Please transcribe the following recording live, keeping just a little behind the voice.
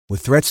With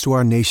threats to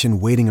our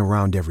nation waiting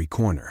around every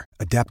corner,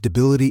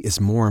 adaptability is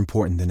more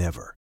important than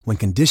ever. When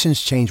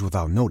conditions change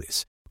without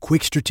notice,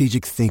 quick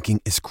strategic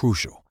thinking is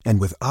crucial.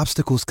 And with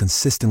obstacles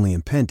consistently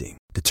impending,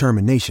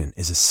 determination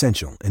is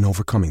essential in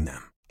overcoming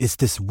them. It's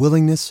this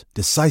willingness,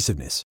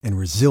 decisiveness, and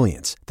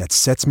resilience that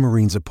sets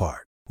Marines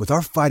apart. With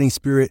our fighting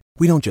spirit,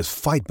 we don't just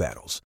fight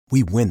battles,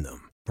 we win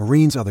them.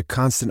 Marines are the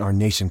constant our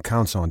nation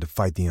counts on to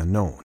fight the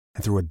unknown.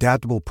 And through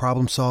adaptable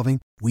problem solving,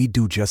 we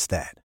do just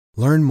that.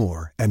 Learn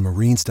more at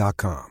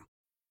marines.com.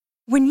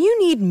 When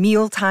you need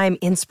mealtime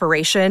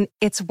inspiration,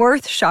 it's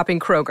worth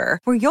shopping Kroger,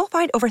 where you'll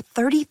find over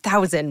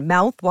 30,000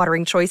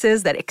 mouth-watering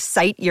choices that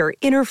excite your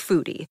inner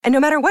foodie. And no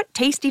matter what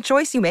tasty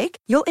choice you make,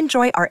 you'll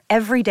enjoy our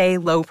everyday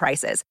low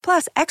prices,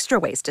 plus extra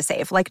ways to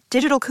save, like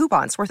digital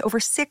coupons worth over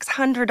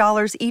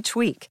 $600 each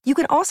week. You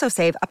can also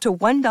save up to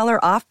 $1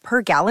 off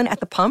per gallon at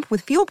the pump with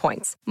fuel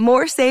points.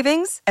 More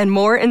savings and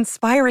more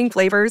inspiring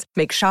flavors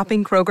make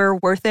shopping Kroger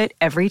worth it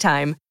every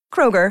time.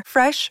 Kroger,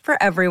 fresh for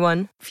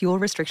everyone. Fuel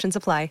restrictions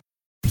apply.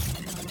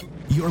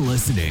 You're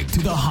listening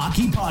to the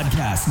Hockey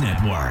Podcast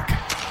Network.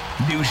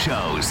 New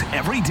shows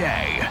every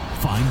day.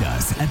 Find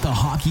us at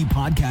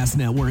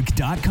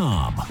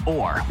thehockeypodcastnetwork.com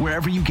or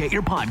wherever you get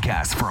your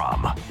podcasts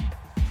from.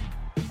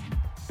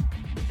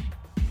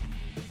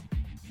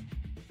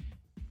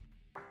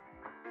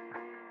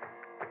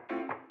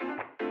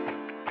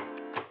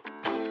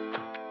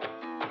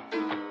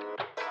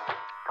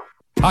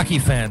 Hockey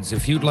fans,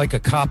 if you'd like a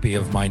copy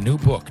of my new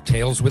book,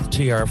 Tales with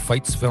TR,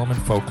 Fights, Film, and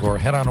Folklore,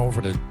 head on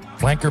over to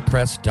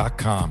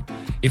flankerpress.com.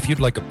 If you'd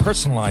like a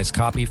personalized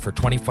copy for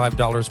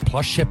 $25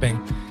 plus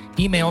shipping,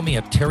 email me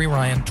at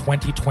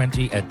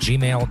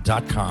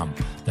terryryan2020@gmail.com.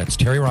 That's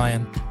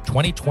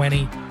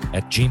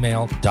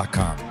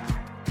terryryan2020@gmail.com.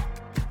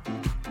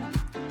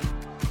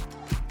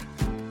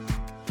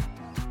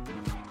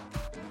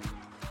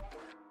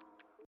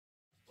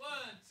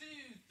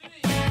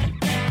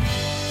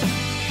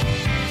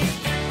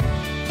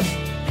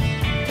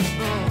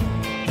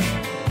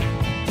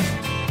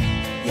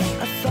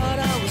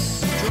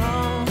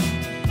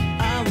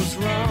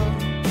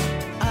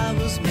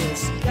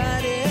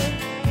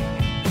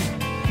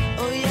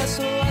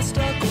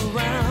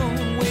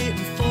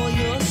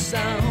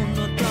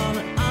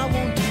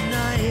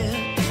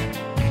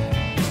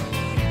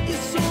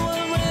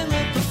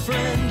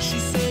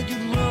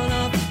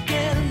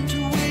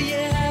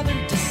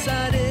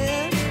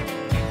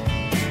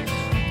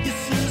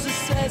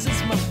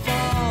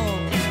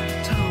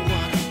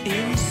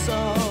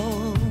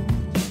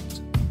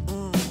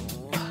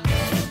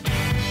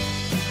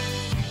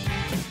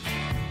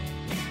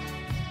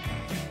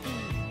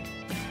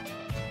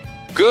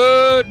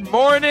 Good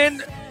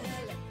morning,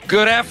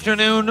 good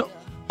afternoon,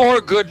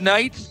 or good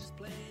night,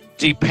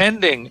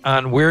 depending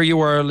on where you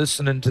are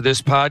listening to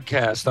this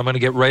podcast. I'm going to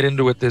get right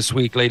into it this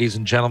week, ladies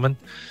and gentlemen.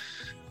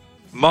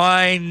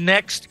 My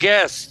next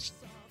guest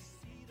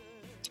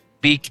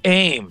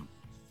became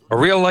a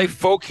real-life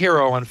folk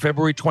hero on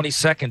February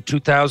 22nd,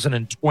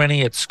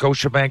 2020 at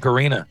Scotiabank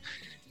Arena.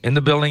 In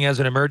the building as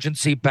an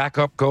emergency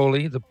backup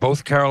goalie, the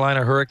both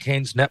Carolina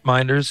Hurricanes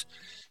netminders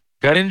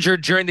got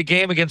injured during the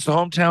game against the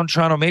hometown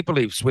Toronto Maple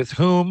Leafs, with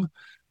whom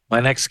my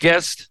next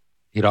guest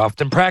he'd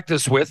often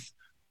practice with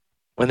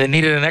when they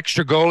needed an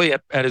extra goalie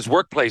at his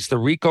workplace, the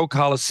Ricoh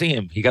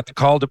Coliseum. He got the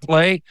call to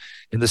play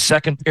in the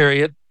second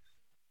period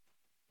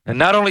and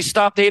not only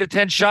stopped 8 of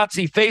 10 shots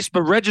he faced,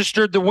 but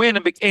registered the win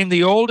and became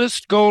the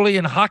oldest goalie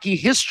in hockey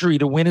history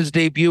to win his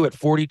debut at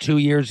 42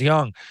 years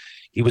young.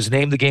 He was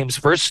named the game's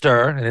first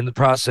star and in the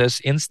process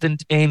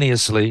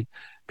instantaneously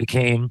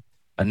became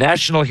a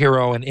national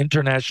hero and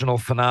international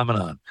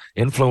phenomenon,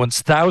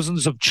 influenced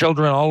thousands of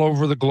children all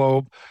over the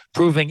globe,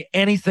 proving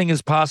anything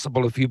is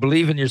possible if you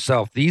believe in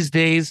yourself. These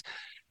days,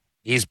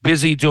 he's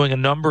busy doing a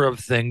number of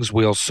things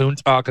we'll soon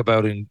talk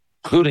about,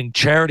 including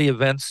charity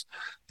events,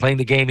 playing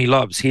the game he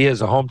loves. He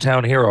is a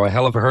hometown hero, a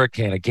hell of a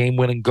Hurricane, a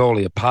game-winning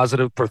goalie, a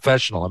positive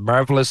professional, a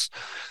marvelous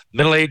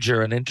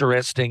middle-ager, an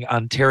interesting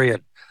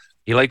Ontarian.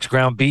 He likes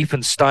ground beef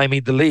and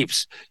stymied the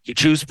Leafs. He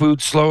chews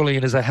food slowly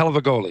and is a hell of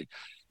a goalie.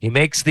 He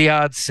makes the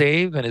odd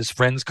save, and his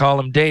friends call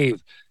him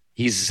Dave.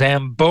 He's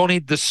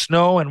Zambonied the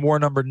snow and wore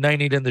number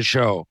 90 in the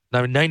show.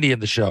 I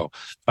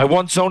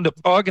once owned a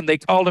pug, and they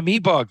called him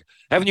E-Bug.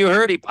 Haven't you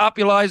heard? He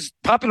popularized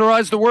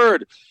the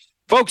word.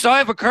 Folks, I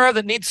have a car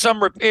that needs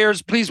some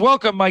repairs. Please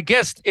welcome my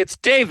guest. It's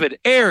David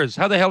Ayres.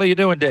 How the hell are you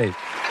doing, Dave?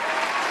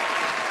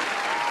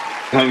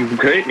 I'm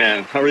great,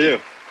 man. How are you?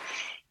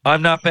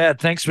 I'm not bad.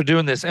 Thanks for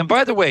doing this. And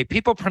by the way,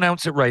 people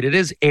pronounce it right. It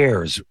is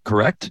Ayres,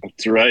 correct?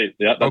 That's right.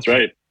 Yeah, that's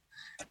okay.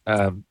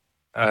 Right.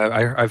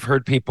 I've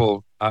heard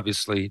people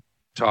obviously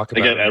talk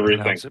about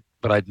everything,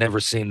 but I'd never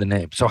seen the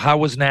name. So how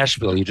was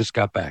Nashville? You just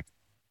got back.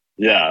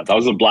 Yeah, that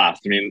was a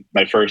blast. I mean,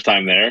 my first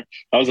time there,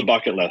 that was a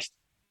bucket list.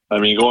 I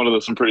mean, going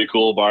to some pretty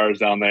cool bars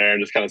down there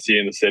and just kind of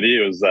seeing the city,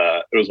 it was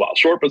wild.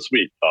 Short but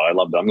sweet. Oh, I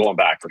loved it. I'm going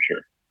back for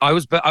sure. I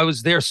was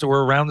there, so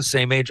we're around the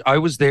same age. I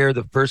was there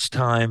the first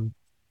time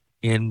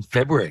in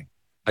February.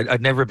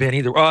 I'd never been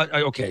either.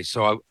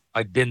 So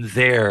I'd been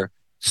there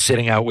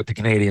sitting out with the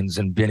Canadians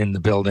and been in the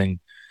building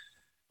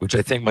which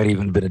I think might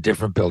even have been a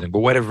different building. But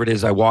whatever it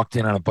is, I walked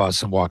in on a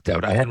bus and walked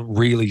out. I hadn't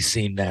really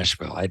seen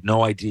Nashville. I had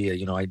no idea.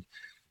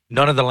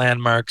 None of the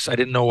landmarks. I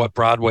didn't know what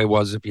Broadway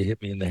was if you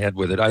hit me in the head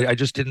with it. I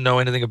just didn't know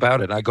anything about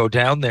it. I go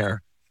down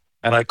there,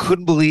 and I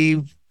couldn't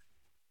believe.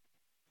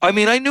 I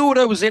mean, I knew what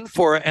I was in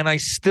for, and I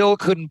still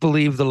couldn't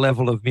believe the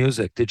level of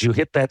music. Did you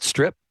hit that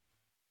strip?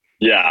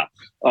 Yeah.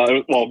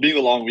 Well, being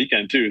a long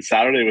weekend too,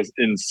 Saturday was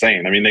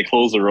insane. I mean, they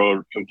closed the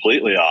road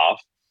completely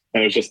off,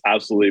 and it was just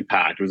absolutely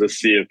packed. It was a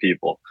sea of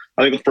people.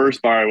 I think the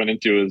first bar I went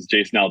into was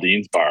Jason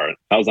Aldean's bar.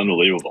 That was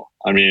unbelievable.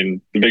 I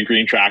mean, the big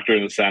green tractor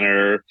in the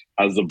center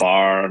as the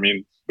bar. I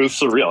mean, it was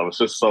surreal. It was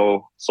just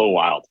so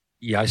wild.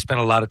 Yeah, I spent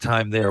a lot of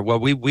time there. Well,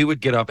 we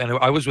would get up, and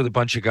I was with a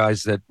bunch of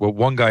guys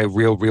one guy, a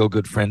real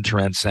good friend,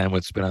 Terence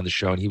Sandwich's been on the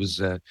show, and he was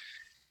an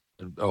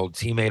old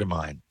teammate of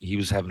mine. He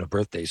was having a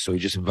birthday, so he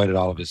just invited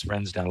all of his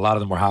friends down. A lot of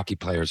them were hockey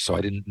players, so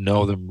I didn't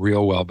know them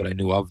real well, but I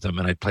knew of them,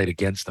 and I played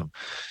against them.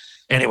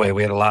 Anyway,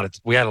 we had a lot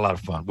of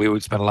fun. We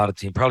would spend a lot of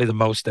time, probably the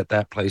most at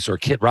that place, or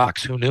Kid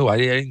Rock's. Who knew? I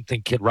didn't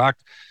think Kid Rock.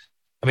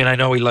 I mean, I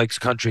know he likes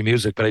country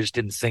music, but I just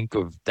didn't think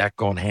of that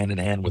going hand in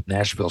hand with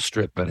Nashville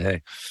Strip. But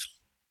hey,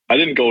 I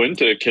didn't go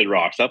into Kid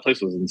Rock's. That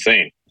place was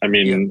insane. I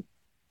mean, it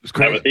was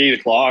crazy. At 8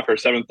 o'clock or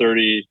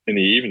 7:30 in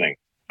the evening,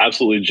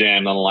 absolutely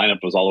jammed on the lineup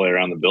was all the way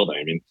around the building.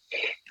 I mean,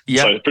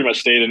 so I pretty much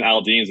stayed in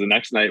Aldean's. The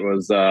next night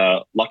was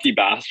Lucky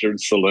Bastard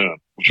Saloon,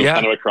 which was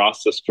kind of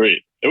across the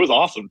street. It was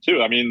awesome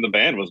too. I mean, the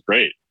band was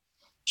great.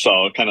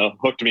 So it kind of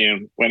hooked me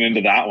and went into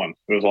that one.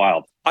 It was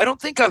wild. I don't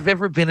think I've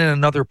ever been in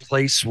another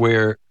place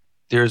where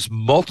there's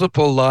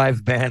multiple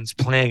live bands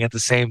playing at the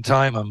same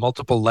time on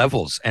multiple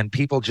levels and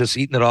people just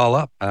eating it all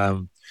up.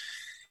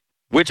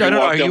 Which I don't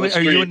know.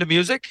 Are you into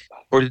music?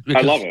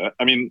 I love it.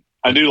 I mean,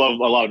 I do love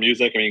a lot of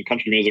music. I mean,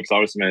 country music is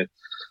obviously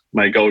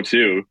my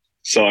go-to.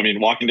 So, I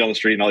mean, walking down the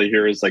street and all you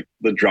hear is like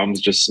the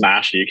drums just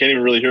smashing. You can't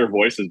even really hear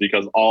voices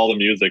because all the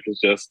music is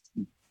just,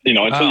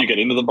 until you get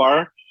into the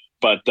bar.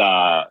 But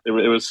it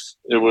was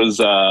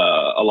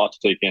a lot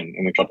to take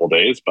in a couple of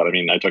days. But I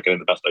mean, I took it in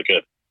the best I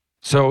could.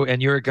 So,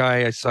 and you're a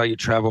guy, I saw you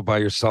travel by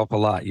yourself a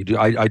lot. You do.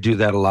 I do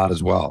that a lot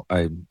as well.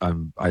 I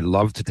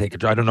love to take a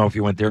drive. I don't know if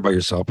you went there by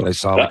yourself, but I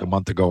saw like a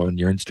month ago on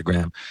your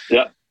Instagram.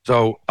 Yeah.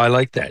 So I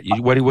like that.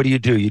 What do you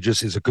do?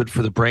 Is it good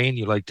for the brain?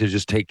 You like to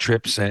just take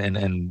trips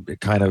and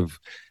kind of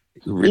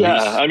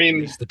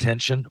release the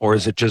tension, or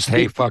is it just,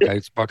 hey, fuck,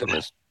 it's bucket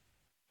list?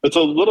 It's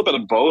a little bit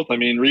of both. I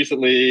mean,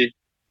 recently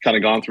kind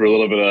of gone through a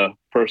little bit of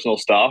personal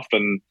stuff,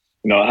 and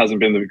it hasn't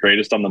been the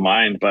greatest on the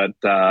mind, but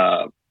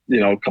a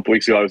couple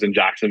weeks ago I was in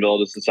Jacksonville,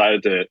 just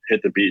decided to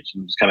hit the beach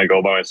and just kind of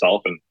go by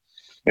myself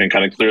and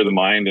kind of clear the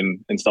mind and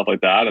stuff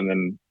like that. And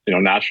then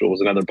Nashville was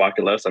another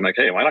bucket list. I'm like,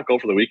 hey, why not go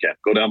for the weekend,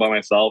 go down by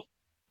myself,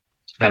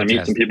 kind of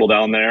meet some people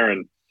down there,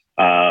 and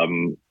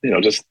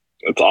just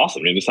it's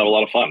awesome. You just have a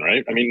lot of fun,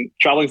 right? I mean,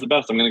 traveling's the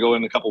best. I'm going to go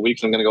in a couple of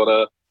weeks. I'm going to go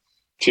to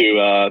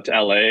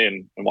LA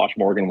and watch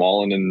Morgan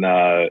Wallen in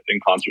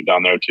concert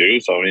down there too.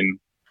 So I mean,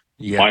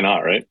 why not,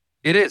 right?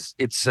 It is.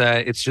 It's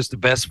just the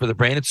best for the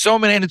brain. It's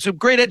and it's a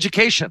great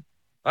education.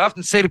 I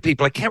often say to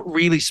people, I can't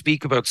really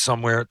speak about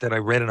somewhere that I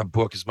read in a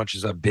book as much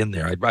as I've been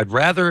there. I'd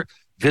rather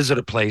visit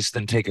a place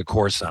than take a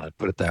course on it,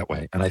 put it that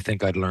way. And I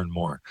think I'd learn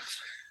more.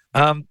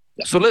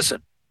 So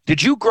listen,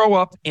 did you grow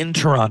up in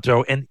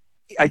Toronto? And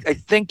I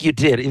think you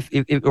did,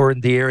 if or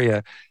in the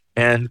area.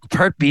 And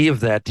part B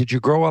of that, did you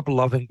grow up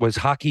was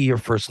hockey your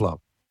first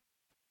love?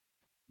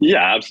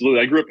 Yeah,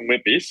 absolutely. I grew up in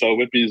Whitby. So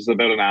Whitby's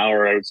about an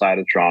hour outside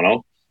of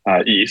Toronto,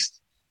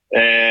 east.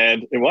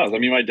 And it was. I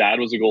mean, my dad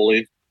was a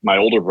goalie. My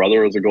older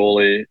brother was a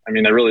goalie. I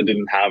mean, I really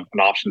didn't have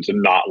an option to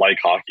not like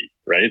hockey,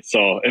 right?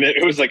 So, and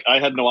it was like I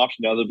had no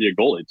option to other be a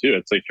goalie too.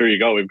 It's like, here you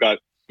go. We've got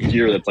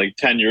gear that's like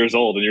 10 years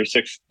old and you're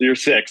six.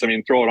 I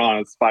mean, throw it on.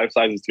 It's 5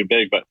 sizes too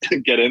big, but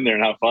get in there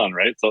and have fun,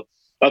 right? So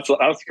that's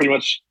pretty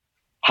much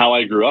how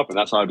I grew up, and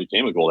that's how I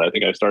became a goalie. I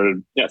think I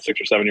started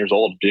 6 or 7 years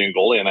old being a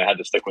goalie, and I had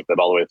to stick with it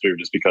all the way through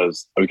just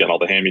because I was getting all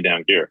the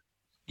hand-me-down gear.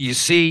 You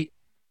see,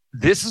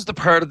 this is the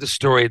part of the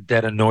story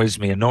that annoys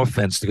me, and no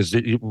offense, because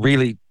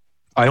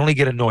I only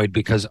get annoyed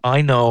because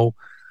I know.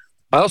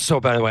 Also,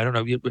 by the way, I don't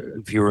know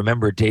if you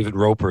remember David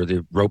Roper,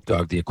 the Rope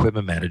Dog, the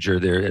equipment manager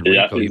there at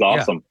Rico. He's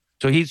awesome.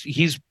 So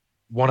he's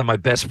one of my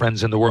best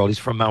friends in the world. He's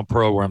from Mount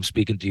Pearl, where I'm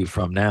speaking to you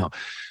from now.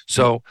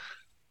 So.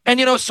 And,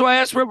 so I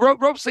asked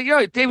Rope, said,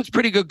 David's a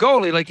pretty good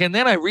goalie. And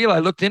then I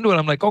looked into it.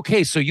 I'm like,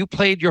 okay, so you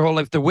played your whole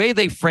life. The way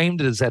they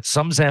framed it is that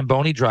some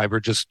Zamboni driver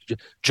just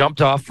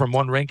jumped off from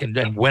one rink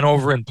and went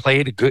over and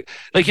played a good,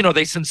 they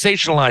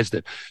sensationalized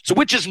it. So,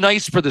 which is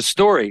nice for the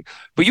story.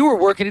 But you were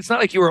working, it's not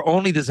like you were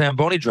only the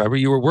Zamboni driver.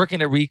 You were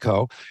working at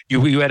Rico.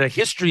 You had a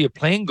history of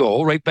playing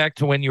goal right back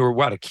to when you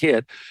were, a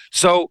kid.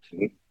 So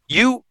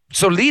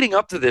leading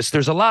up to this,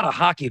 there's a lot of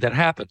hockey that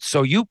happened.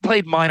 So you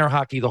played minor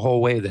hockey the whole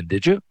way then,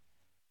 did you?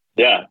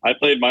 Yeah, I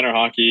played minor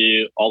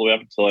hockey all the way up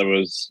until I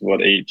was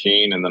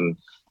 18, and then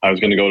I was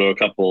going to go to a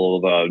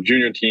couple of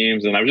junior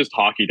teams, and I was just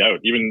hockeyed out.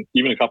 Even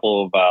a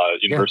couple of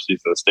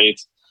universities in the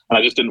States, and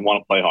I just didn't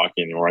want to play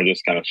hockey anymore. I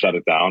just kind of shut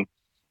it down,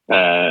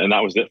 and that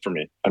was it for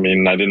me. I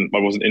mean, I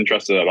wasn't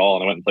interested at all,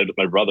 and I went and played with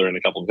my brother and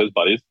a couple of his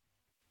buddies.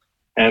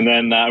 And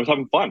then I was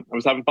having fun. I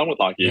was having fun with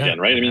hockey again,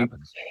 right? I mean,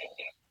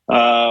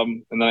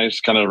 and then I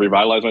just kind of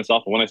revitalized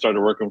myself. And when I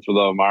started working for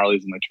the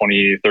Marlies in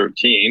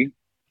 2013,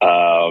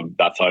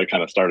 that's how I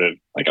kind of started.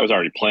 Like, I was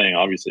already playing,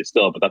 obviously,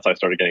 still, but that's how I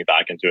started getting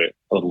back into it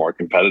a little more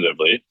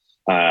competitively.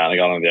 And I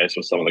got on the ice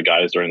with some of the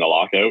guys during the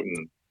lockout,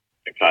 and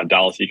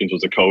Dallas Eakins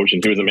was a coach,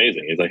 and he was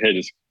amazing. He's like, "Hey,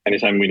 just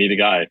anytime we need a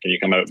guy, can you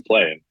come out and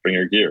play and bring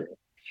your gear?"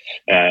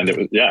 And it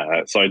was,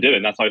 so I did it,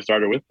 and that's how I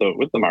started with the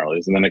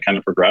Marlies, and then it kind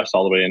of progressed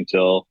all the way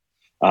until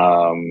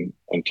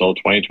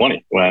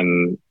 2020,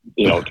 when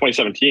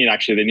 2017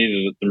 actually they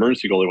needed an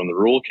emergency goalie when the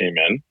rule came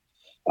in,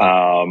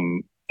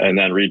 and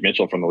then Reed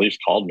Mitchell from the Leafs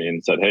called me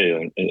and said,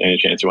 "Hey, any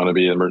chance you want to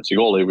be an emergency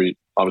goalie? We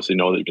obviously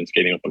know that you've been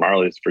skating with the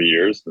Marlies for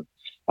years.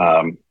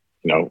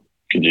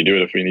 Could you do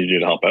it if we need you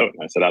to help out?"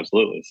 And I said,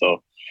 "Absolutely."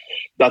 So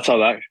that's how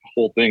that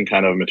whole thing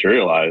kind of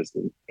materialized.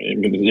 And,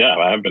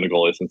 I have been a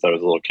goalie since I was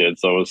a little kid,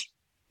 so it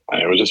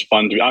was just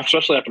fun to,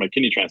 especially after my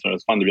kidney transplant. It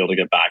was fun to be able to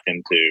get back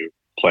into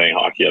playing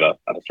hockey at a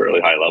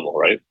fairly high level,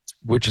 right?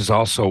 Which is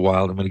also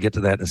wild. I'm going to get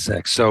to that in a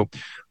sec. So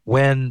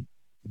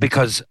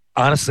because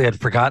honestly,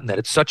 I'd forgotten that.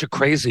 It's such a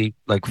crazy,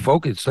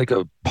 focus. It's like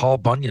a Paul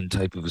Bunyan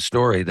type of a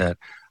story that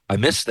I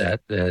missed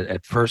that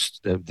at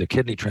first, the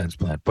kidney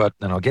transplant,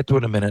 and I'll get to it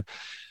in a minute.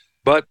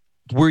 But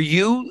were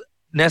you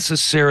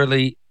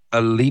necessarily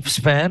a Leafs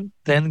fan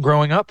then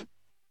growing up?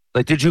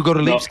 Did you go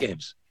to Leafs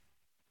games?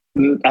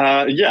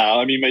 Yeah,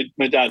 I mean,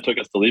 my dad took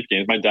us to Leaf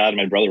games. My dad and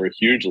my brother were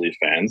huge Leaf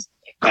fans,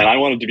 and I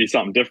wanted to be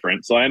something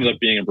different. So I ended up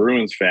being a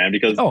Bruins fan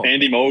because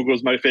Andy Moog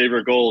was my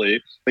favorite goalie.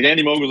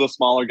 Andy Moog was a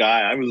smaller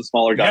guy. I was a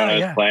smaller guy when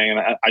I was playing,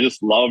 and I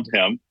just loved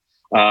him.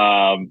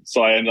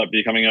 So I ended up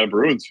becoming a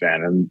Bruins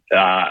fan, and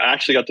I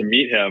actually got to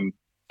meet him,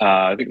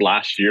 I think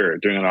last year,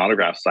 doing an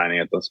autograph signing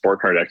at the Sport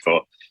Card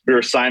Expo. We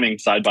were signing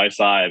side by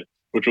side,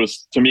 which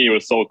was, to me, it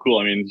was so cool.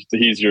 I mean,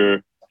 he's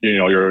your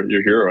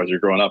hero as you're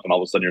growing up, and all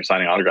of a sudden you're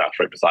signing autographs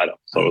right beside him.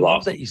 So it was awesome. I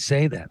love that you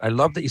say that. I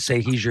love that you say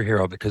he's your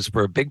hero, because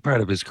for a big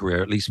part of his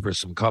career, at least for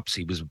some cups,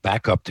 he was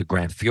back up to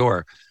Grant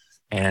Fuhr,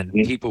 and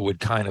people would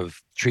kind of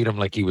treat him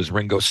like he was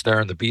Ringo Starr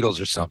and the Beatles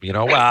or something.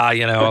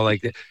 They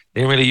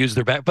didn't really use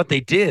their back, but they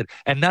did.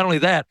 And not only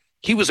that,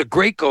 he was a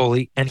great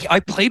goalie, and I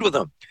played with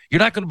him. You're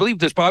not going to believe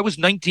this, but I was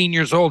 19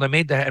 years old. I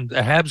made the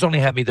Habs only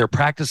had me there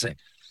practicing.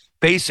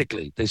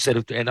 Basically, they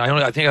said, and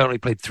I think I only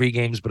played 3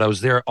 games, but I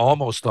was there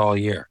almost all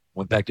year.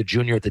 Went back to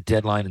junior at the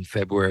deadline in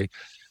February.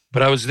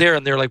 But I was there,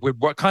 and they're like, we'd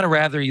kind of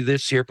rather you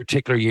this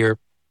particular year.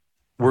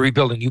 We're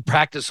rebuilding. You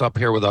practice up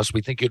here with us.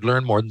 We think you'd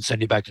learn more than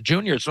send you back to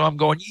junior. So I'm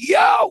going,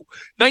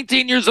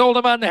 19 years old,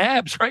 I'm on the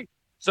Habs, right?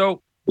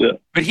 So,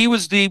 but he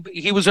was,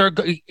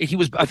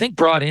 I think,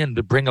 brought in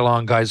to bring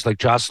along guys like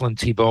Jocelyn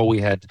Thibault.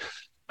 We had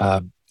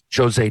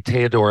Jose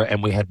Teodoro,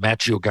 and we had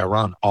Mathieu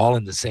Garon, all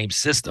in the same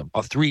system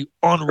of 3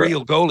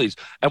 unreal goalies.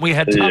 And we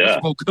had Thomas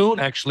Vokoun,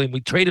 actually, and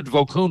we traded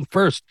Vokoun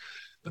first.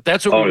 But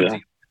that's what we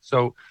did.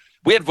 So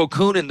we had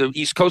Vokoun in the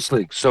East Coast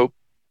League. So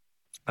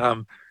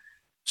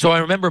so I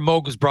remember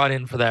Moog was brought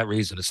in for that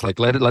reason. It's like,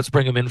 let's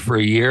bring him in for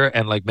a year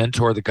and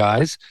mentor the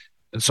guys.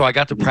 And so I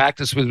got to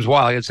practice with him.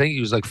 I think he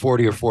was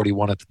 40 or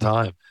 41 at the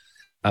time.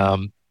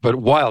 But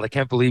wild. I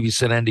can't believe you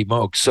said Andy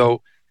Moog.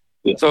 So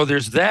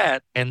there's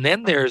that. And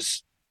then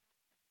there's,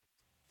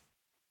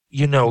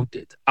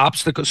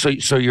 obstacles.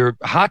 So you're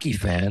a hockey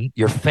fan,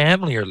 your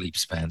family are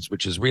Leafs fans,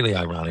 which is really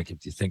ironic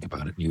if you think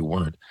about it, and you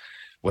weren't.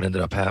 What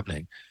ended up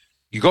happening.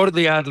 You go to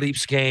the odd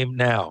Leafs game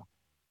now.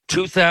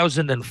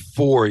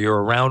 2004,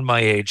 you're around my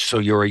age, so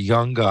you're a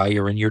young guy,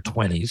 you're in your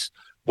 20s.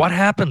 What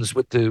happens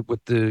with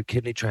the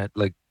kidney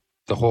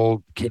the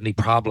whole kidney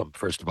problem,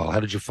 first of all? How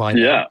did you find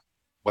out?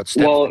 What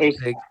steps did you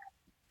take?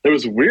 It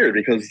was weird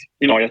because,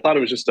 I thought it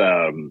was just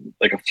a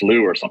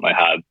flu or something I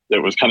had.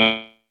 It was kind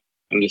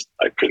of just,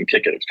 I couldn't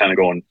kick it. It was kind of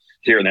going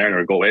here and there, and it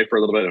would go away for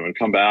a little bit and it would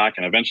come back.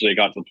 And eventually it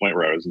got to the point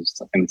where I was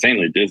just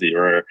insanely dizzy,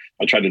 where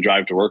I tried to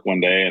drive to work one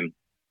day and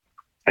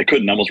I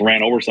couldn't. I almost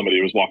ran over somebody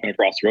who was walking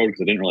across the road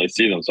because I didn't really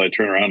see them. So I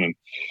turned around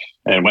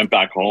and went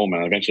back home,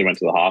 and I eventually went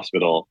to the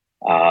hospital.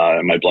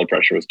 And my blood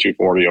pressure was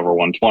 240 over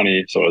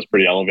 120. So it was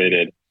pretty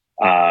elevated.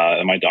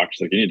 And my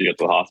doctor's like, you need to get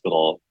to the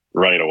hospital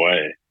right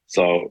away.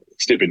 So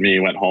stupid me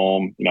went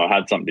home,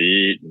 had something to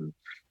eat. And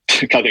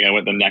I think I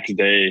went the next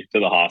day to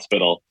the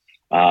hospital.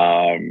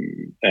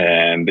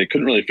 And they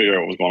couldn't really figure out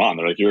what was going on.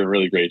 They're like, you're in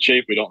really great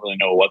shape. We don't really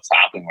know what's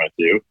happening with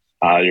you.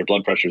 Your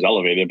blood pressure is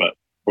elevated, but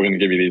we're going to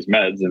give you these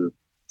meds. And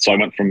so I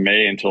went from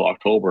May until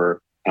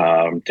October,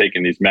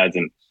 taking these meds.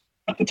 And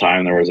at the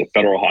time there was a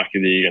federal hockey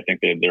league. I think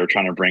they were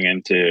trying to bring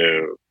in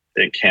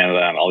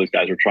Canada, and all these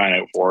guys were trying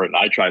out for it. And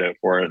I tried out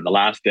for it. And the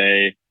last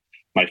day,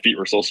 my feet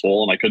were so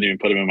swollen, I couldn't even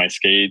put them in my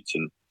skates.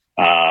 And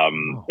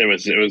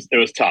it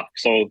was tough.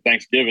 So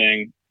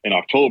Thanksgiving in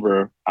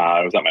October,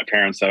 I was at my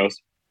parents' house.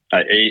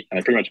 I ate and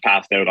I pretty much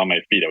passed out on my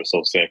feet. I was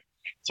so sick.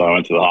 So I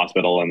went to the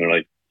hospital, and they're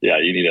like, yeah,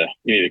 you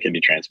need a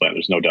kidney transplant.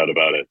 There's no doubt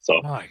about it.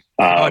 So my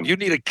God, you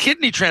need a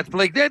kidney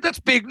transplant. That's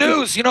big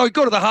news. You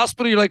go to the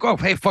hospital, you're like, oh,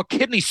 hey,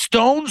 kidney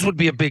stones would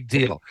be a big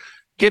deal.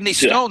 Kidney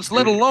stones,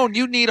 let alone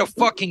you need a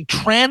fucking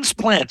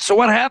transplant. So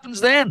what happens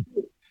then?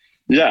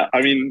 Yeah,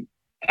 I mean,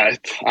 I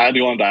had to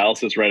go on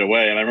dialysis right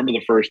away. And I remember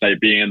the first night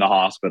being in the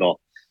hospital,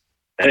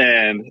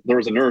 and there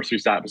was a nurse who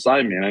sat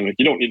beside me, and I'm like,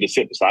 you don't need to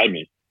sit beside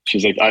me.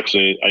 She's like,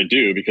 actually, I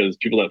do, because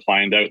people that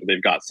find out that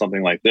they've got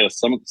something like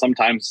this,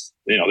 sometimes,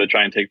 they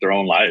try and take their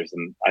own lives.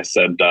 And I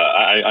said,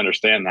 I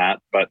understand that,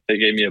 but they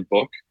gave me a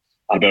book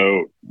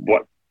about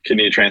what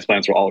kidney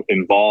transplants were all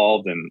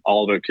involved and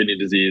all about kidney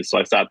disease. So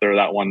I sat there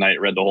that one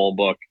night, read the whole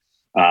book.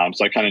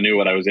 So I kind of knew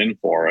what I was in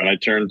for. And I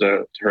turned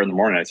to her in the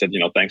morning. I said,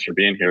 thanks for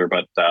being here,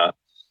 but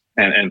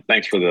and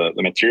thanks for the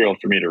material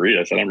for me to read.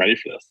 I said, I'm ready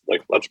for this.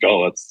 Like, let's go.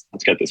 Let's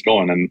get this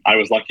going. And I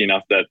was lucky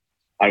enough that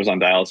I was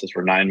on dialysis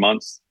for 9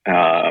 months,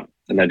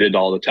 and I did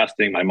all the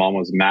testing. My mom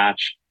was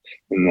matched,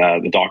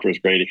 and the doctor was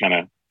great. He kind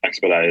of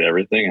expedited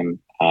everything, and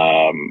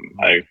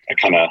I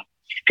kind of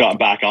got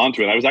back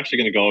onto it. I was actually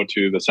going to go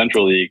to the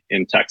Central League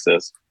in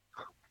Texas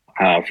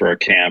for a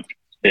camp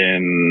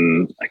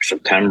in like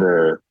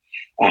September,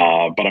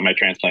 but my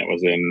transplant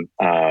was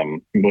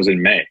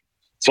in May.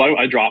 So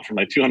I dropped from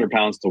like 200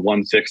 pounds to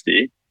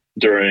 160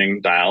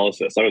 during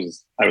dialysis.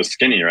 I was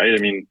skinny, right? I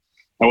mean,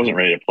 I wasn't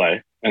ready to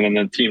play. And then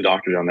the team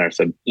doctor down there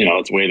said,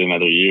 let's wait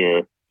another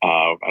year.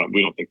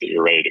 We don't think that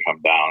you're ready to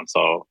come down.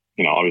 So,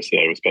 obviously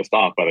I was pissed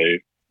off, but I,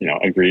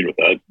 agreed with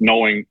it.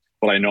 Knowing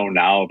what I know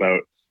now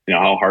about,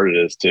 how hard it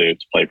is to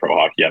play pro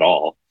hockey at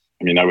all.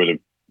 I mean, I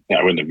wouldn't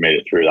have made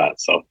it through that.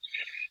 So,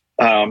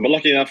 but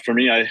lucky enough for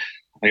me, I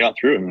got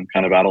through and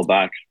kind of battled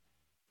back.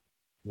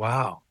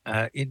 Wow.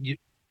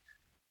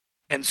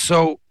 And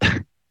so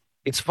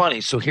it's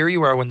funny. So here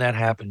you are when that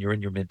happened, you're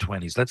in your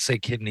mid-20s. Let's say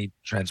kidney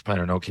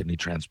transplant or no kidney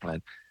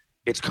transplant.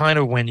 It's kind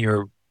of when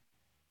you're,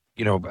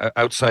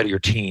 outside of your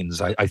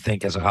teens, I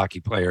think as a hockey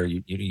player,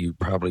 you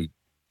probably,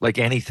 like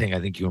anything, I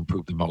think you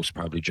improve the most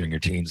probably during your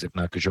teens, if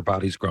not because your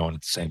body's growing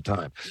at the same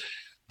time.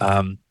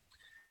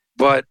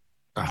 But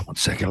 1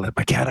 second, let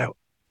my cat out.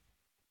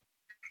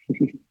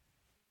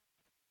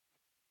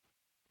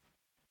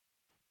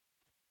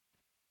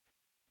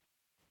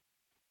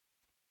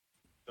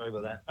 Sorry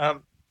about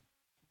that.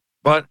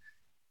 But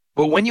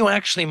when you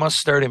actually must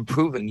start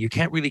improving, you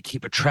can't really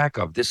keep a track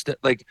of this,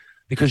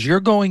 because you're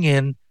going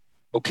in,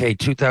 okay,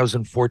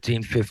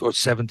 2014, 15 or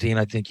 17,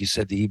 I think you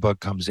said the e-bug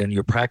comes in.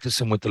 You're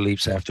practicing with the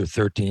Leafs after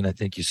 13, I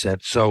think you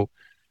said. So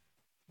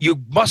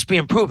you must be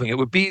improving. It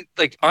would be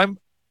like, I'm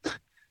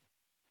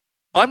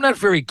not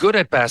very good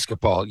at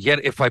basketball, yet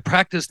if I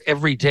practiced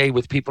every day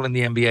with people in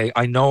the NBA,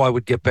 I know I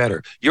would get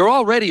better. You're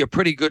already a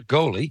pretty good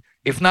goalie.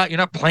 If not, you're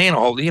not playing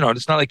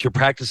it's not like you're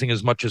practicing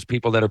as much as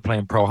people that are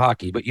playing pro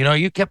hockey, but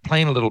you kept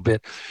playing a little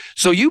bit.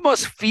 So you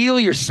must feel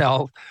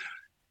yourself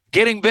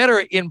getting better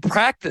in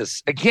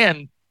practice.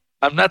 Again,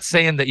 I'm not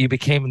saying that you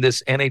became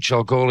this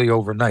NHL goalie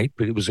overnight,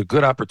 but it was a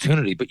good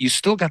opportunity, but you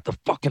still got the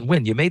fucking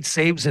win. You made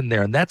saves in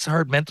there, and that's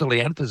hard mentally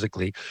and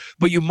physically,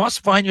 but you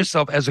must find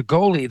yourself as a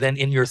goalie then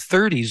in your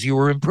 30s, you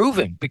were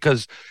improving,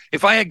 because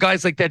if I had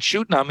guys like that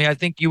shooting on me, I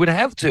think you would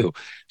have to.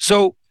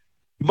 So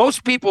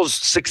most people's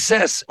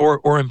success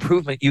or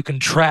improvement, you can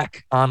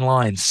track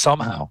online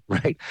somehow,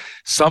 right?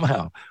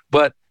 Somehow.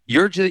 But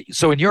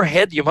so in your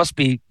head, you must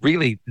be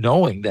really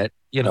knowing that,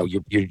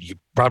 you're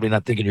probably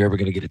not thinking you're ever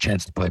going to get a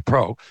chance to play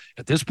pro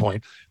at this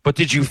point. But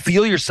did you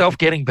feel yourself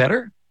getting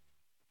better?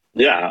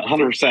 Yeah,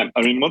 100%.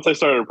 I mean, once I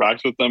started to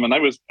practice with them, and I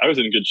was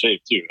in good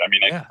shape too. I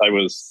mean, I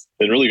was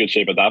in really good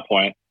shape at that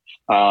point.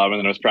 And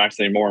then I was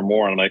practicing more and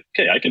more, and I'm like,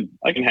 okay, I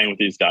can hang with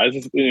these guys.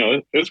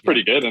 It was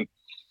pretty good.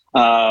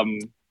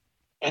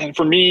 And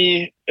for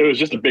me, it was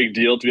just a big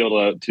deal to be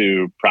able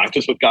to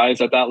practice with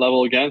guys at that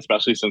level again,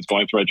 especially since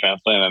going through my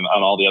transplant and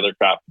all the other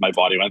crap my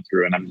body went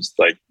through. And I'm just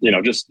like,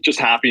 just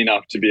happy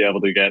enough to be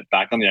able to get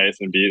back on the ice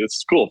and this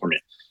is cool for me.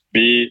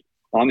 Be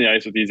on the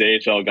ice with these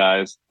AHL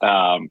guys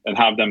and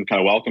have them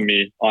kind of welcome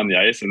me on the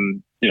ice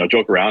and,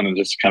 joke around and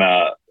just kind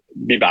of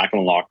be back in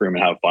the locker room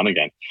and have fun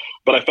again.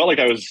 But I felt like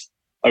I was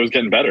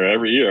getting better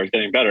every year. I was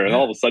getting better. And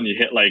all of a sudden you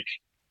hit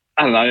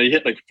you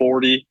hit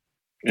 40.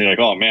 And you're like,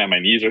 oh man, my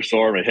knees are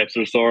sore, my hips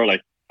are sore.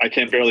 Like I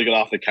can't barely get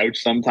off the couch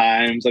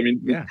sometimes. I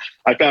mean,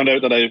 I found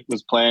out that I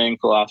was playing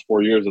for the last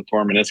 4 years with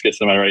torn meniscus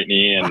in my right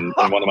knee and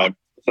one of my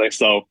things.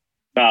 So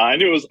I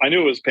knew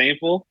it was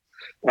painful,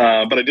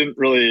 but I didn't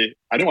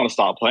want to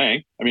stop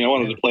playing. I mean, I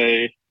wanted to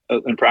play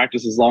and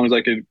practice as long as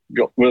I could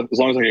go.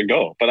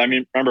 But I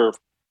mean, remember,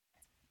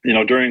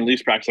 during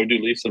Leafs practice, I would do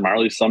Leafs and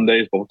Marlies some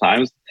days, both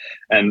times,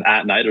 and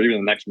at night or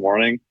even the next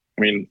morning.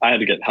 I mean, I had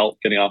to get help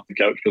getting off the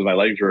couch because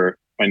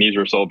my knees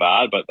were so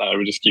bad, but I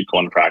would just keep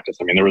going to practice.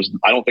 I mean,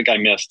 I don't think I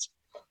missed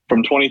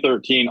from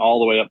 2013 all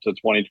the way up to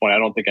 2020. I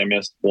don't think I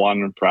missed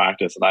one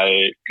practice, and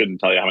I couldn't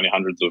tell you how many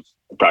hundreds of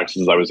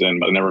practices I was in,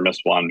 but I never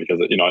missed one because,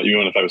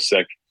 even if I was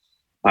sick,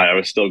 I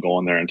was still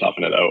going there and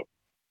toughing it out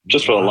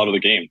just for the love of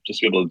the game, just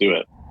to be able to do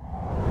it.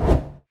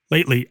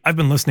 Lately, I've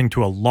been listening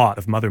to a lot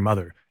of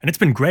Mother, and it's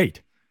been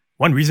great.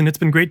 One reason it's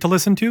been great to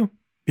listen to?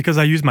 Because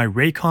I use my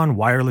Raycon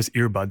wireless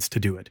earbuds to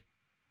do it.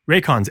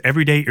 Raycon's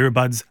everyday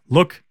earbuds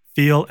look,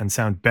 feel, and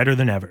sound better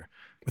than ever.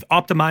 With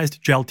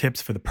optimized gel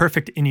tips for the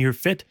perfect in-ear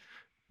fit,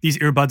 these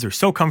earbuds are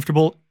so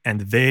comfortable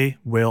and they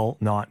will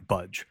not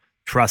budge.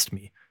 Trust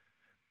me.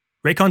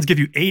 Raycons give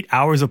you 8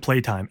 hours of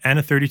playtime and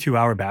a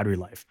 32-hour battery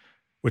life,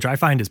 which I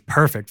find is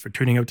perfect for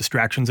tuning out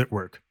distractions at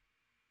work.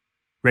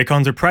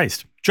 Raycons are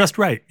priced just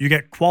right. You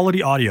get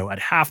quality audio at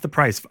half the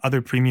price of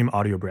other premium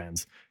audio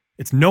brands.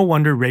 It's no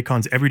wonder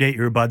Raycon's everyday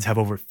earbuds have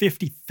over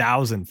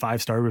 50,000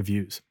 5-star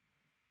reviews.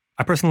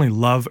 I personally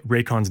love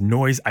Raycon's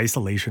noise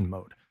isolation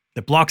mode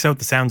that blocks out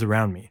the sounds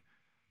around me,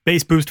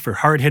 bass boost for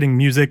hard-hitting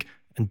music,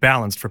 and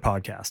balanced for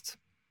podcasts.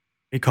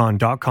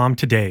 Raycon.com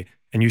today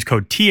and use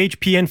code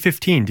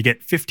THPN15 to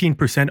get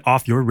 15%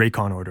 off your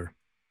Raycon order.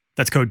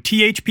 That's code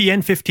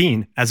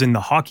THPN15, as in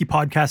the Hockey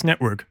Podcast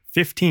Network,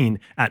 15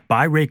 at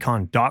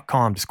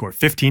buyraycon.com to score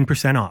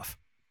 15% off.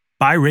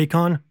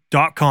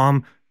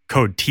 Buyraycon.com,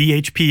 code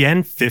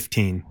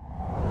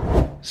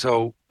THPN15.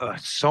 So,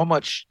 so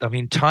much. I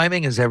mean,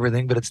 timing is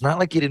everything, but it's not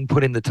like you didn't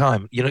put in the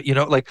time.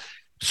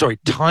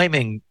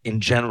 Timing in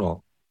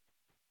general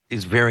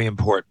is very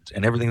important,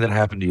 and everything that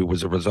happened to you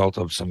was a result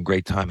of some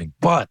great timing.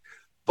 But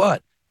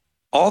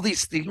all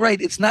these things, right?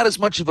 It's not as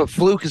much of a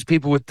fluke as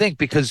people would think,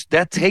 because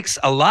that takes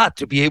a lot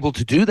to be able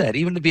to do that,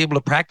 even to be able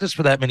to practice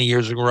for that many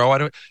years in a row. I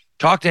don't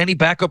talk to any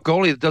backup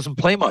goalie that doesn't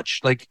play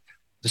much. Like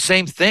the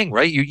same thing,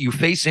 right? You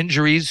face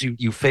injuries,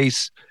 you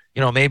face,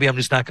 maybe I'm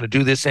just not going to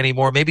do this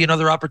anymore. Maybe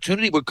another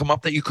opportunity would come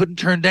up that you couldn't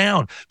turn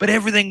down. But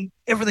everything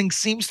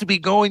seems to be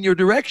going your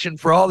direction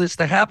for all this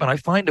to happen. I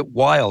find it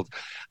wild,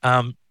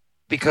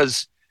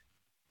 because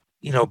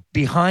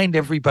behind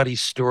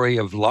everybody's story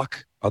of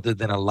luck, other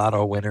than a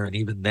lotto winner, and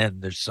even then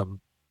there's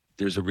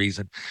a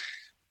reason.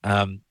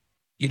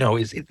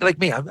 Is it like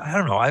me? I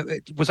don't know.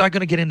 Was I going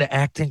to get into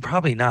acting?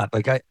 Probably not.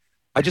 Like I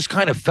just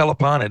kind of fell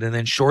upon it, and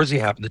then Shoresy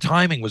happened. The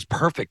timing was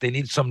perfect. They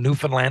need some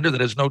Newfoundlander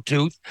that has no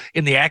tooth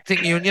in the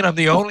acting union. I'm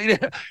the only.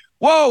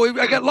 Whoa!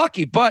 I got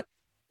lucky, but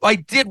I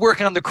did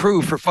work on the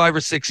crew for 5 or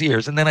 6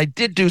 years, and then I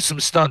did do some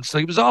stunts. So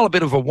it was all a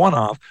bit of a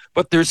one-off,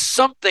 but there's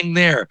something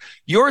there.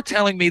 You're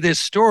telling me this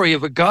story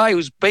of a guy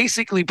who's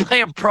basically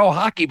playing pro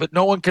hockey, but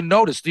no one can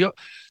notice. The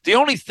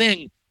only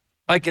thing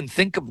I can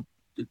think of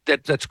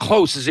that's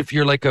close is if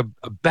you're like a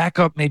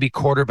backup, maybe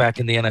quarterback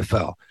in the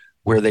NFL,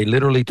 where they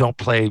literally don't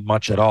play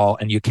much at all,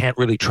 and you can't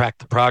really track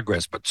the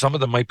progress. But some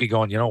of them might be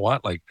going, you know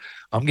what? Like,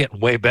 I'm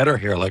getting way better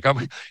here. Like,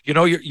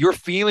 you're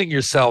feeling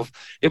yourself.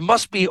 It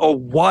must be a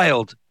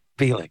wild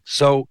feeling.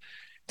 So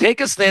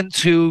take us then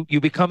to, you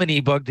become an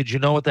e-bug. Did you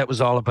know what that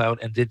was all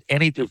about? And did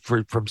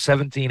from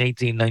 17,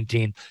 18,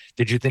 19,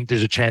 did you think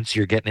there's a chance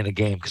you're getting in a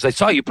game? Because I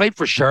saw you played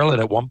for Charlotte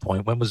at one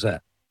point. When was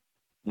that?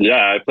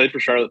 Yeah, I played for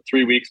Charlotte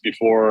 3 weeks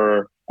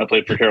before I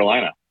played for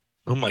Carolina.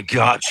 Oh my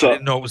God. So I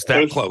didn't know it was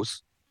that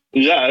close.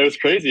 Yeah, it was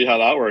crazy how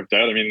that worked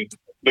out. I mean,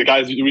 the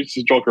guys, we used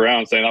to joke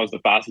around saying that was the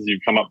fastest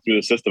you'd come up through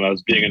the system. I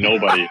was being a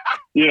nobody.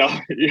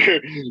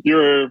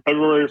 You're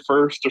February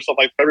 1st or something,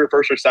 like February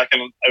 1st or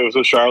 2nd. I was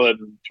with Charlotte,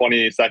 and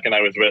 22nd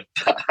I was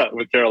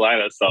with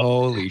Carolina. So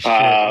holy shit.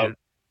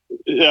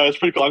 Yeah, it's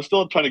pretty cool. I'm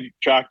still trying to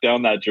track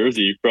down that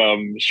jersey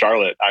from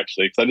Charlotte,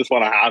 actually, because I just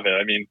want to have it.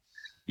 I mean,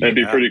 it'd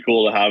be pretty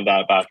cool to have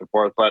that back and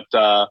forth. But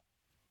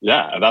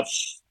yeah,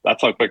 that's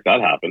how quick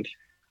that happened.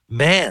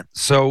 Man,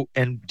 so,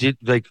 and did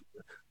like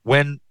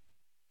when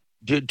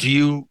do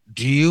you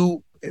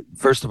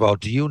first of all,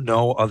 do you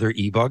know other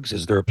e-bugs?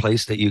 Is there a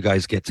place that you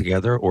guys get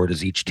together, or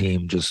does each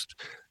team just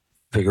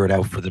figure it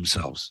out for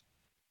themselves?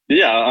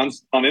 Yeah, on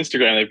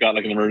Instagram they've got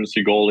like an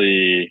emergency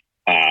goalie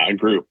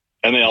group,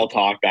 and they all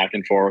talk back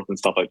and forth and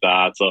stuff like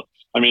that. So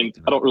I mean,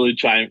 I don't really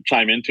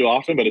chime in too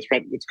often, but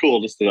it's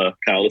cool just to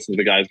kind of listen to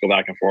the guys go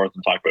back and forth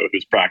and talk about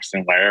who's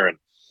practicing where. And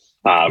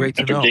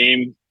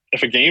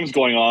if a game's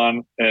going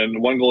on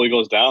and one goalie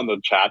goes down, the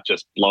chat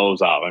just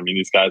blows up. I mean,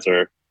 these guys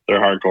they're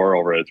hardcore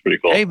over it. It's pretty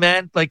cool. Hey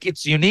man, like,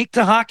 it's unique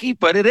to hockey,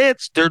 but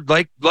they're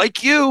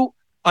like you.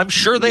 I'm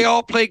sure they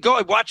all play go.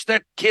 I watched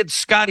that kid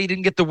Scott. He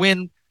didn't get the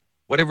win.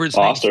 Whatever his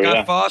name,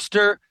 Scott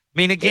Foster. I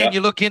mean, again,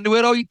 you look into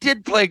it. Oh, he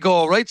did play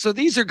goal, right? So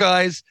these are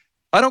guys.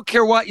 I don't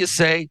care what you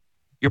say.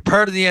 You're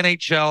part of the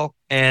NHL,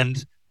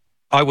 and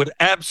I would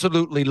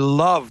absolutely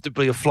love to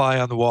be a fly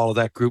on the wall of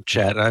that group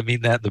chat. I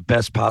mean that in the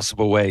best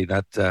possible way.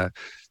 That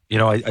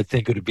I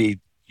think it would be.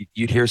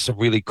 You'd hear some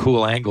really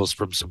cool angles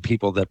from some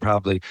people that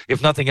probably,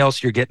 if nothing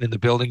else, you're getting in the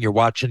building, you're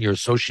watching, you're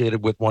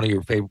associated with one of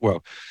your favorite.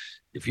 Well,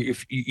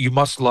 if you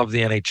must love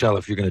the NHL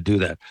if you're going to do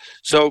that.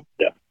 So,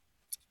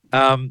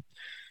 so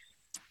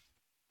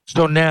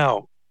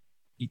now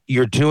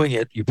you're doing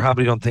it. You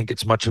probably don't think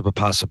it's much of a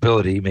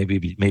possibility.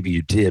 Maybe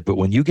you did, but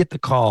when you get the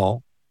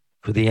call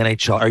for the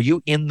NHL, are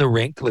you in the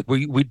rink? Like,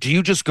 do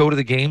you just go to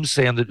the games,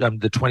 say on the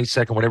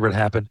 22nd, whatever it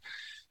happened?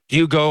 Do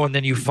you go and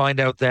then you find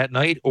out that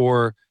night,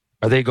 or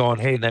are they going,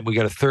 hey, and then we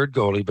got a third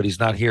goalie, but he's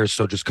not here,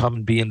 so just come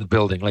and be in the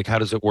building? Like, how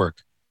does it work?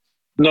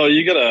 No,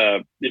 you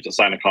have to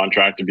sign a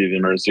contract to be the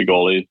emergency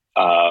goalie,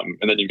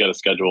 and then you get a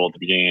schedule at the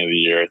beginning of the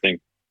year. I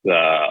think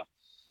I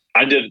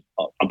did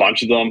a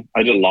bunch of them.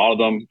 I did a lot of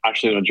them.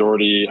 Actually, the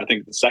majority. I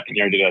think the second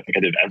year I think I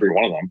did every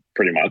one of them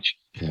pretty much.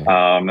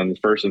 Yeah. And the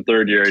first and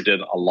third year I did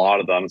a lot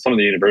of them. Some of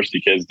the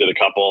university kids did a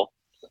couple,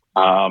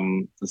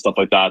 and stuff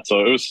like that.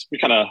 So it was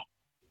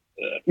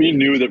we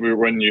knew that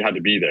when you had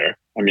to be there.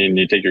 I mean,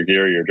 you take your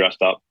gear, you're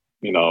dressed up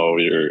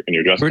you're in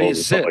your dress Where do you clothes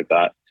and stuff sit? like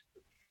that.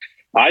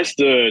 I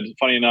stood,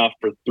 funny enough,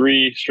 for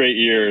 3 straight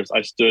years.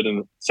 I stood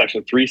in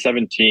section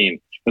 317.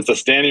 It's a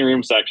standing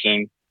room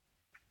section.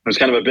 There's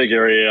kind of a big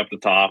area up the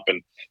top,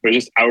 and it was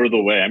just out of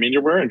the way. I mean,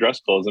 you're wearing dress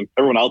clothes, and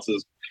everyone else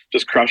is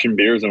just crushing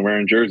beers and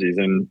wearing jerseys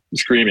and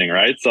screaming,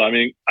 right? So, I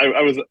mean,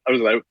 I was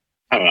like,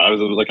 I don't know, I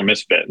was like a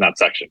misfit in that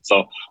section.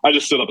 So I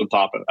just stood up the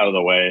top and out of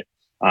the way.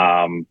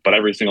 But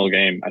every single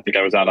game, I think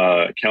I was at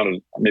a count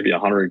of maybe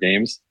 100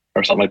 games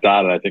or something like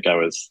that. And I think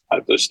I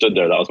just stood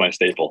there. That was my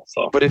staple.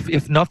 So, But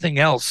if nothing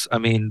else, I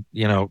mean,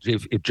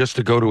 if just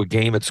to go to a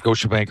game at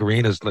Scotiabank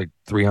Arena is like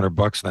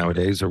 $300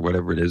 nowadays or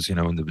whatever it is,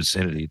 in the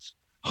vicinity, it's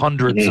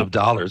hundreds of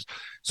dollars.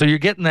 So you're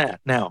getting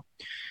that now,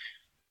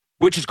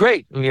 which is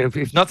great. I mean,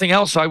 if nothing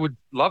else, I would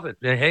love it.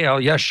 Hey,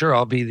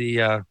 I'll be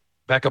the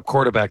backup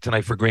quarterback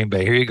tonight for Green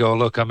Bay. Here you go.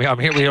 Look, I'm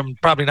here. I'm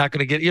probably not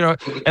going to get,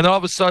 and then all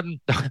of a sudden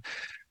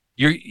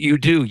you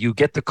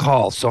get the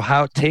call.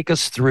 So take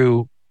us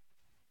through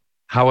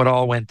how it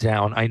all went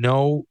down. I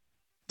know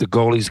the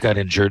goalies got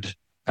injured,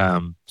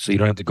 so you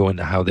don't have to go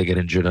into how they get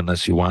injured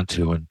unless you want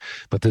to.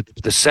 But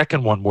the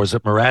second one was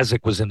that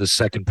Mrazek was in the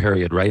second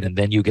period, right? And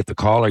then you get the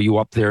call. Are you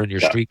up there in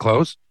your street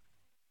clothes?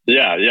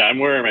 Yeah, I'm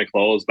wearing my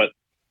clothes. But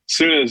as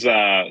soon as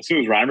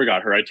Reimer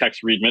got hurt, I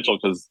text Reed Mitchell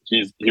because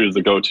he was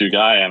the go-to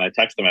guy, and I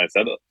texted him.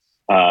 And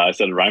I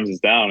said Reims is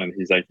down, and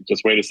he's like,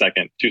 just wait a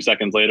second. 2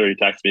 seconds later, he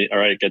texts me, all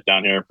right, get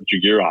down here, put your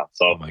gear on.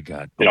 So, oh my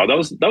God, that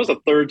was the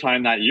third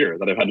time that year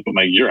that I've had to put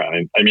my gear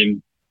on. I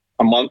mean,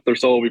 a month or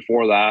so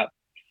before that,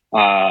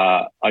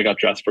 I got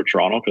dressed for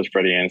Toronto because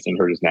Freddie Anderson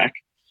hurt his neck,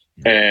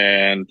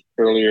 and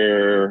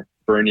earlier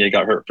Bernier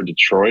got hurt for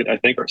Detroit, I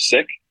think, or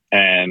sick.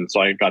 And so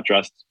I got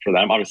dressed for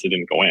them. Obviously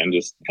didn't go in,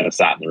 just kind of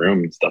sat in the room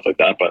and stuff like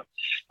that. But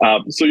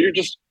so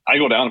I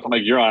go down and put my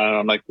gear on, and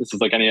I'm like, this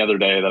is like any other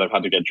day that I've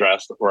had to get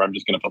dressed, where I'm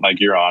just going to put my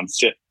gear on,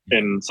 sit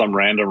in some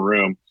random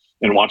room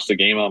and watch the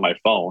game on my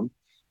phone.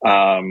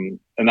 And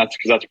that's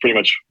because that's pretty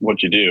much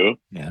what you do.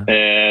 Yeah.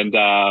 And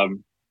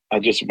I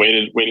just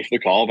waited for the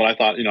call, but I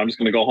thought, I'm just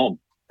going to go home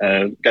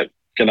and get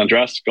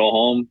undressed, go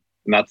home.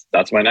 And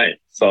that's my night.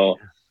 So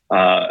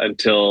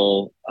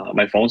until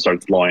my phone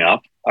starts blowing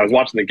up. I was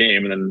watching the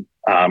game, and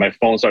then my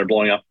phone started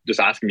blowing up, just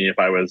asking me if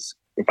I was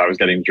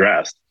getting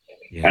dressed.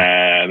 Yeah.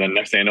 And then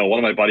next thing I know, one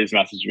of my buddies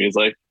messaged me. He's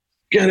like,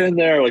 "Get in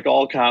there!" Like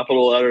all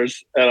capital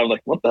letters. And I'm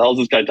like, "What the hell is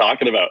this guy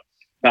talking about?"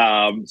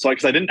 So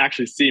because I didn't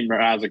actually see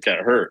Mrazek get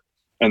hurt,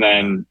 and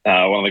then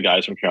one of the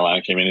guys from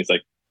Carolina came in. He's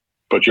like,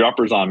 "Put your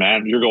uppers on,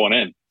 man. You're going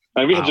in."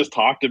 And we had just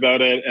talked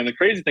about it. And the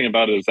crazy thing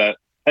about it is that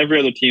every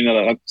other team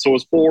so it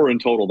was 4 in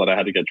total that I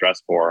had to get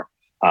dressed for.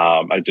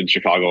 I did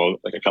Chicago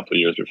like a couple of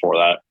years before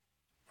that.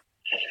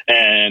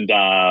 And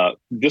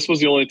this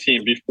was the only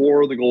team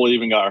before the goalie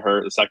even got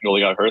hurt. The second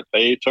goalie got hurt.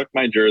 They took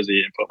my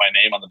jersey and put my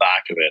name on the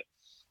back of it.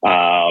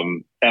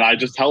 And I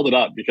just held it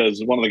up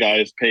because one of the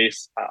guys,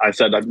 Pace, I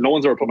said, no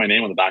one's ever put my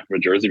name on the back of a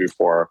jersey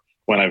before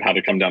when I've had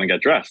to come down and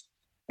get dressed.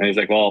 And he's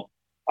like, well,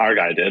 our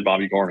guy did,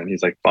 Bobby Gorman.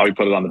 He's like, Bobby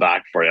put it on the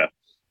back for you.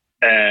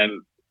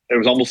 And it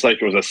was almost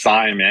like it was a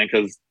sign, man,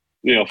 because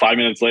 5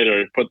 minutes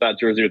later, put that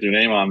jersey with your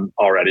name on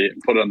already,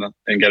 and put it on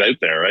and get out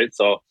there, right?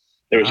 So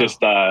it was just,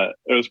 it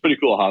was pretty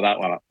cool how that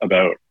went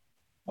about.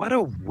 What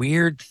a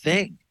weird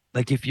thing.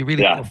 Like, if you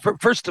really,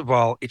 first of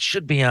all, it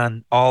should be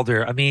on all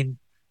their, I mean,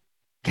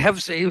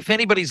 if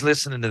anybody's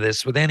listening to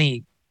this with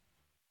any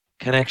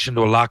connection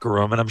to a locker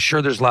room, and I'm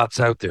sure there's lots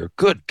out there,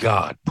 good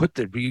God,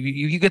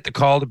 you get the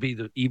call to be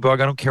the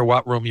e-bug. I don't care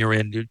what room you're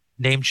in. Your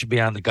name should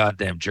be on the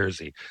goddamn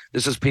jersey.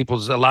 This is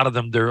a lot of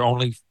them, their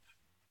only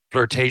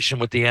flirtation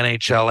with the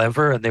NHL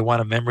ever, and they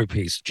want a memory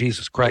piece.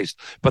 Jesus Christ.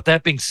 But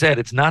that being said,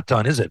 it's not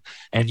done, is it?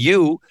 And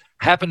you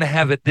happen to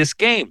have it this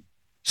game.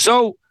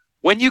 So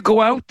when you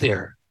go out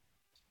there,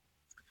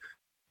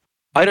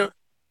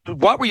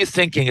 what were you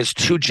thinking is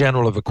too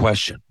general of a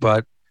question,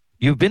 but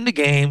you've been to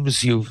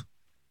games,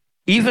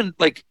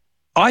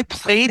 I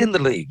played in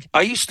the league.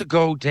 I used to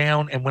go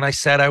down, and when I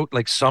sat out,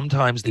 like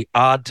sometimes the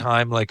odd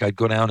time, like I'd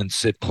go down and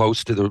sit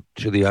close to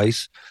the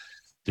ice.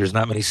 There's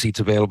not many seats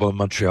available in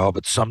Montreal,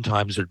 but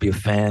sometimes there'd be a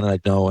fan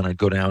I'd know, and I'd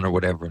go down or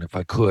whatever. And if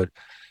I could,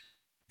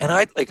 and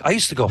I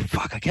used to go,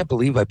 fuck, I can't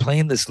believe I play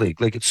in this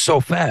league. Like, it's so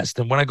fast.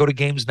 And when I go to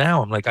games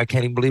now, I'm like, I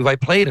can't even believe I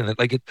played in it.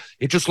 Like,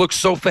 it just looks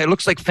so fast. It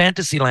looks like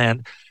fantasy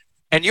land.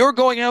 And you're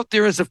going out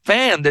there as a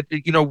fan that,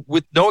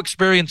 with no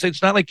experience.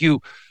 It's not like you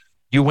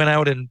went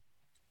out and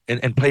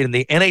played in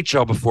the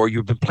NHL before.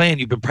 You've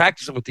been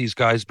practicing with these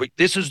guys, but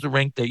this is the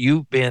rink that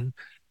you've been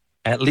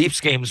at Leafs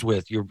games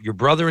with. Your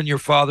brother and your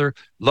father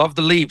love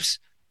the Leafs.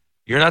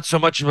 You're not so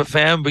much of a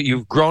fan, but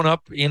you've grown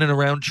up in and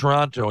around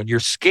Toronto, and you're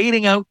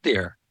skating out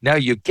there. Now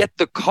you get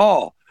the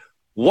call.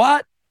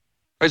 What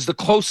is the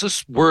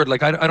closest word?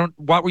 Like, I don't,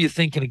 what were you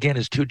thinking? Again,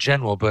 is too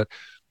general, but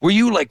were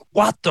you like,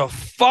 what the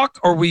fuck?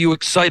 Or were you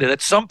excited?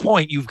 At some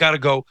point, you've got to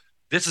go,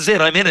 this is it.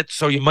 I'm in it.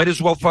 So you might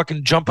as well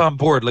fucking jump on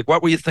board. Like,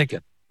 what were you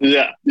thinking?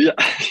 Yeah.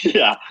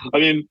 I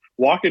mean,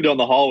 walking down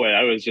the hallway,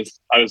 I was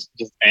just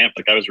amped.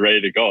 Like, I was ready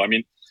to go. I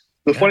mean,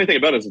 the funny thing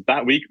about it is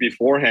that week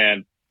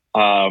beforehand,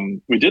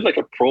 we did like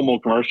a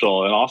promo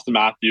commercial, and Austin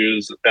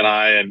Matthews and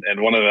I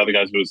and one of the other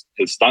guys who was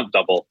his stunt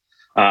double.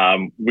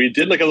 We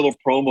did like a little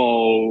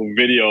promo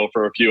video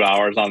for a few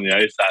hours on the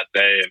ice that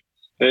day.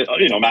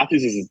 And,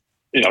 Matthews is,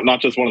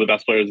 not just one of the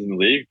best players in the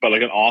league, but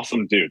like an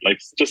awesome dude, like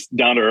just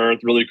down to earth,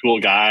 really cool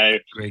guy,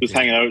 just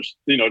hanging out,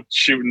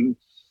 shooting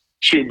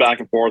back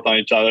and forth on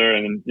each other.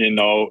 And,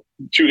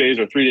 2 days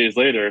or 3 days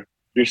later,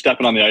 you're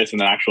stepping on the ice in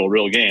an actual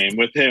real game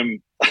with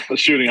him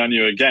shooting on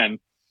you again.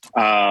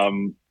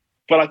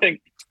 But I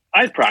think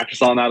I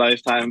practiced on that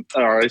ice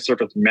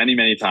surface many,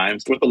 many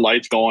times with the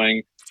lights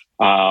going,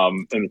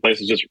 and the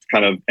place is just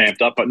kind of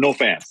amped up, but no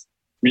fans.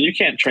 I mean, you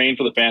can't train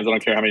for the fans. I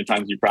don't care how many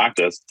times you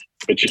practice,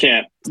 but you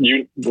can't, I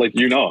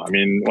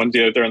mean, once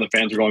you get out there and the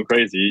fans are going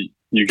crazy,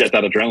 you get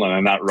that adrenaline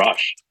and that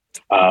rush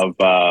of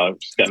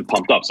just getting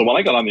pumped up. So when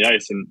I got on the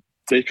ice, and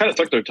they kind of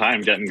took their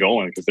time getting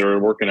going because they were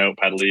working out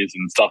penalties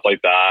and stuff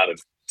like that. And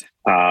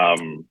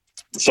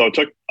so it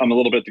took them a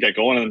little bit to get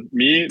going. And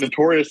me,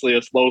 notoriously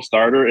a slow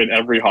starter in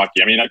every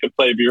hockey. I mean, I could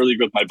play beer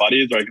league with my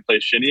buddies, or I could play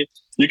shinny.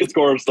 You could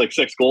score like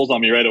 6 goals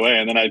on me right away,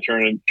 and then I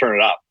turn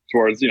it up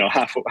towards,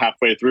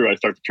 halfway through, I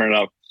start to turn it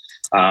up.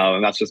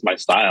 And that's just my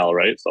style,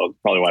 right? So that's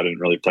probably why I didn't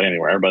really play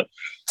anywhere. But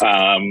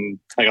I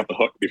got the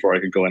hook before I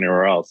could go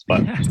anywhere else.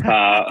 But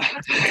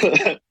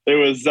it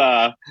was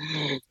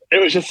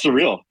just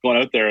surreal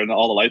going out there, and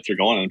all the lights are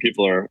going and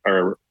people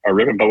are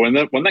ripping. But when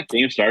that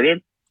game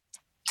started,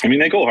 I mean,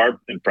 they go hard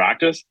in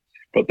practice,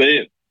 but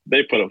they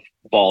put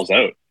balls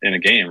out in a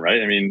game,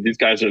 right? I mean, these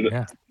guys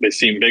they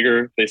seem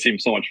bigger, they seem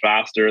so much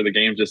faster. The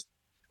game just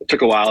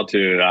took a while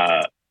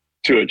to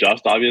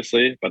adjust,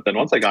 obviously. But then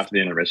once I got to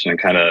the intermission and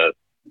kind of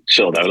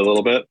chilled out a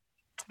little bit,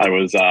 I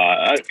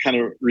kind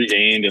of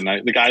regained,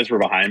 and the guys were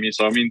behind me.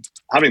 So, I mean,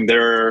 having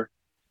their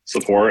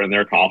support and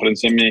their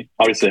confidence in me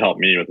obviously helped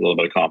me with a little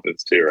bit of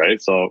confidence too, right?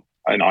 So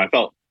I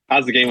felt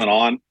as the game went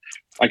on,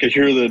 I could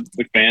hear the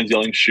fans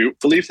yelling, shoot.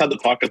 The Leafs had the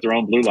puck at their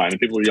own blue line and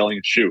people were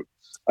yelling, shoot.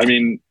 I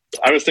mean,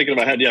 I was thinking in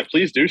my head, yeah,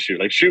 please do shoot.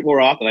 Like, shoot more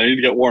often. I need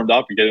to get warmed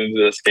up and get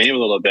into this game a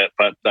little bit.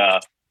 But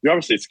you're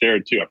obviously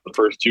scared too after the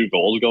first 2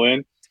 goals go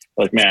in.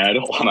 Like, man, I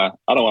don't want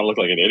to look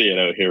like an idiot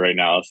out here right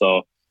now.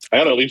 So I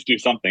got to at least do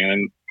something. And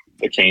then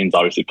the Canes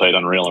obviously played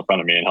unreal in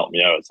front of me and helped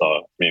me out. So,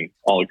 I mean,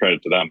 all the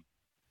credit to them.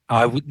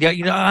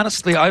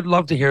 Honestly, I'd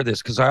love to hear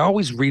this because I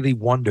always really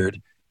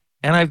wondered,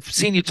 and I've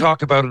seen you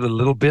talk about it a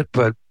little bit,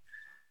 but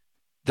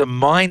the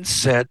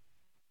mindset,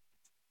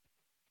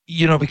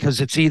 because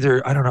it's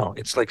either, I don't know,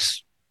 it's like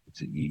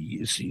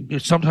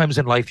sometimes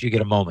in life you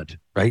get a moment,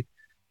 right?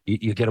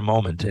 You get a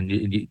moment, and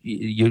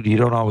you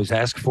don't always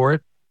ask for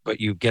it,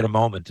 but you get a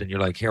moment and you're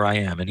like, here I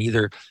am. And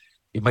either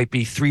it might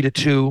be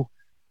 3-2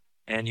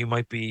 and you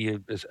might be,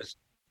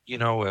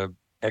 a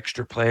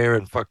extra player,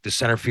 and the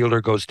center fielder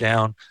goes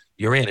down.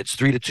 You're in. It's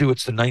 3-2.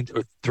 It's the 9th,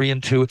 or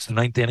 3-2. It's the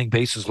 9th inning.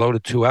 Bases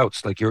loaded, 2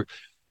 outs. Like,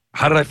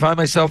 how did I find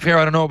myself here?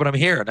 I don't know, but I'm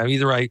here. Now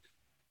either I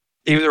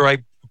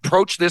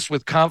approach this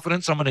with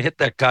confidence, I'm going to hit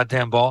that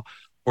goddamn ball,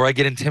 or I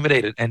get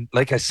intimidated. And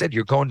like I said,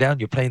 you're going down,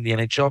 you're playing the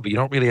NHL, but you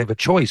don't really have a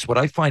choice. What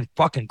I find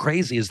fucking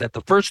crazy is that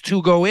the first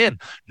 2 go in.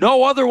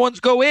 No other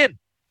ones go in.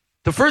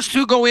 The first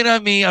 2 go in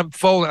on me. I'm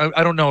full.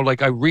 I don't know.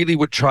 Like, I really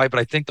would try, but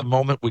I think the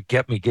moment would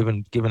get me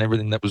given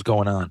everything that was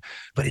going on.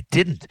 But it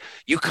didn't.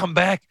 You come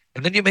back,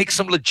 and then you make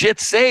some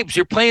legit saves.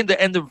 You're playing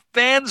and the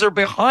fans are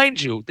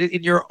behind you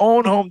in your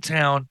own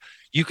hometown.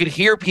 You could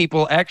hear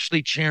people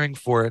actually cheering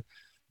for it,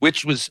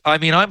 which was, I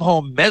mean, I'm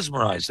home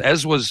mesmerized,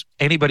 as was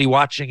anybody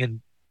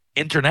watching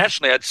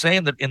internationally, I'd say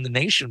in the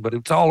nation, but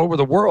it's all over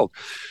the world.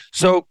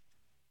 So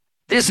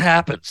this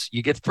happens.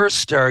 You get first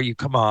star, you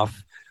come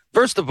off.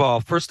 First of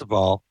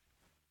all,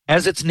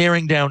 as it's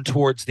nearing down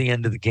towards the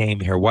end of the game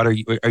here, what are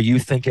you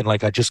thinking?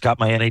 Like, I just got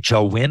my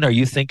NHL win? Are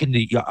you thinking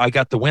I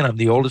got the win? I'm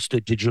the oldest.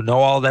 Did you know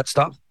all that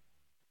stuff?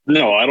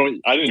 No, I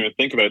didn't even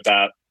think about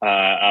that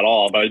at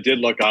all. But I did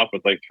look up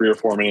with like 3 or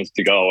 4 minutes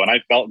to go, and I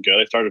felt good.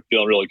 I started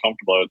feeling really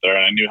comfortable out there,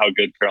 and I knew how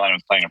good Carolina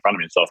was playing in front of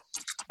me. So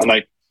I'm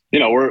like,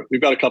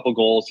 we've got a couple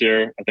goals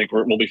here. I think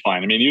we'll be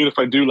fine. I mean, even if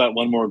I do let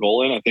one more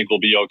goal in, I think we'll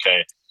be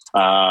okay.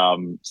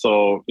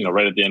 So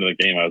right at the end of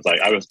the game, I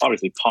was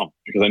obviously pumped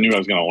because I knew I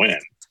was going to win.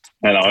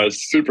 And I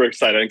was super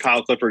excited. And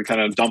Kyle Clifford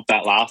kind of dumped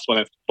that last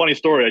one. Funny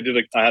story,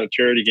 I had a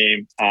charity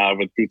game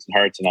with Boots and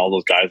Hearts and all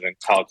those guys, and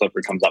Kyle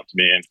Clifford comes up to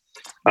me and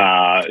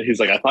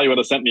he's like, I thought you would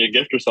have sent me a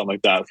gift or something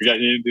like that. I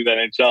forgot you didn't do that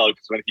NHL,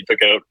 because when he took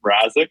out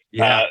Mrazek.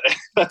 Yeah.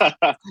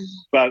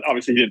 But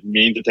obviously he didn't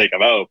mean to take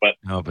him out. But,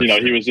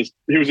 sure. he was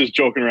just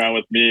joking around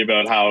with me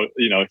about how,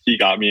 he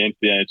got me into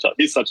the NHL.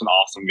 He's such an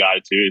awesome guy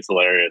too. He's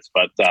hilarious.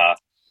 But that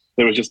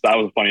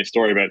was a funny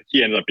story, but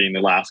he ended up being the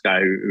last guy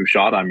who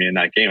shot on me in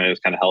that game. I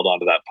just kind of held on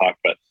to that puck,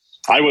 but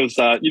I was,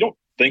 you don't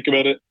think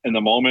about it in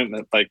the moment,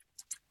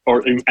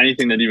 or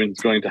anything that even is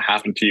going to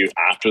happen to you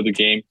after the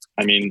game.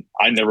 I mean,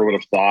 I never would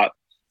have thought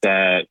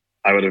that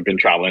I would have been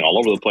traveling all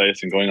over the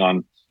place and going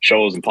on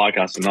shows and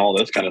podcasts and all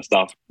this kind of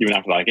stuff. Even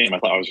after that game, I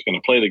thought I was just going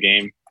to play the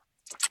game,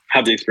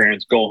 have the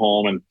experience, go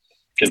home and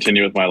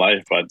continue with my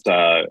life. But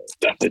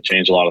definitely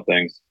changed a lot of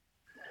things.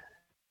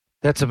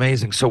 That's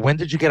amazing. So when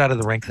did you get out of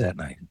the rink that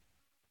night?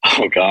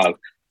 Oh God,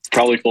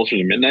 probably closer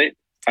to midnight.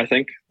 I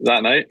think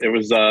that night it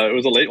was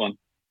a late one.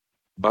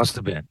 Must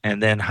have been.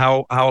 And then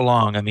how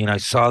long? I mean, I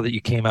saw that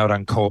you came out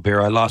on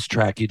Colbert. I lost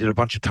track. You did a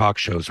bunch of talk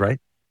shows, right?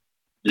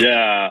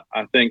 Yeah,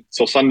 I think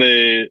so.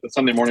 Sunday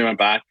morning, I went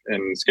back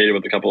and skated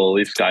with a couple of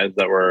Leafs guys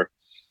that were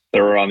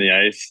on the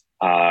ice,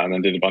 and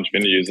then did a bunch of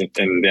interviews. And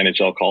the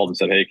NHL called and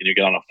said, "Hey, can you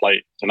get on a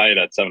flight tonight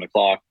at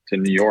 7:00 to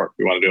New York?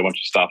 We want to do a bunch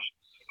of stuff."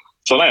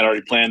 So I had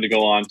already planned to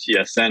go on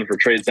TSN for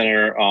Trade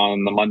Center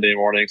on the Monday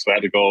morning, so I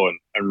had to go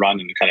and run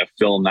and kind of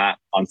film that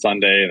on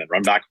Sunday, and then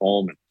run back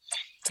home and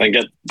then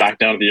get back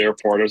down to the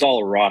airport. It was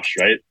all a rush,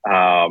 right?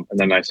 And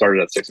then I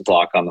started at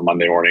 6:00 on the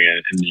Monday morning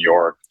in New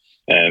York.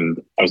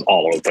 And I was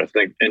all over the place. I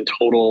think in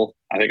total,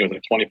 it was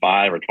like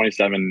 25 or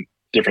 27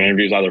 different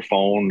interviews, either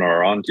phone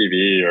or on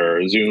TV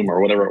or Zoom or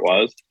whatever it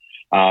was.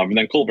 And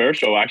then Colbert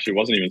Show actually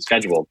wasn't even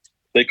scheduled.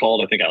 They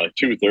called, I think, at like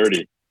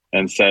 2:30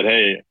 and said,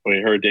 "Hey,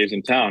 we heard Dave's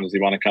in town. Does he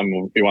want to come?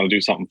 We want to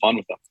do something fun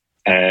with him."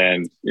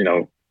 And,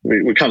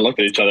 we kind of looked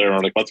at each other and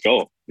we're like, "Let's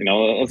go.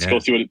 Let's go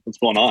see what's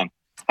going on."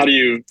 How do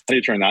you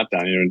turn that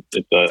down?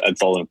 At the Ed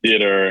Sullivan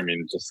Theater. I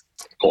mean, just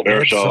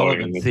Colbert Show.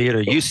 Sullivan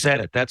Theater. You said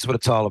it. That's what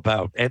it's all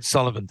about. Ed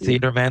Sullivan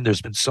Theater, man.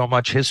 There's been so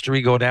much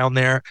history go down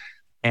there,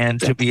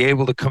 and to be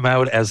able to come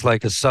out as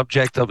like a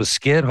subject of a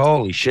skit,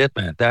 holy shit,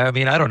 man. I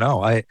mean, I don't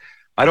know. I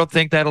don't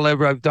think that'll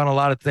ever. I've done a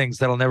lot of things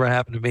that'll never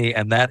happen to me,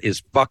 and that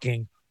is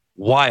fucking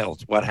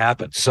wild. What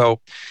happened? So,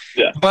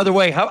 yeah. By the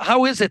way,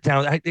 how is it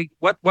down? I think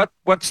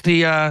what's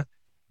the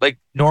like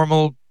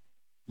normal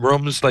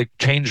rooms, like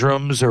change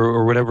rooms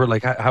or whatever?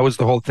 Like how is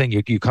the whole thing?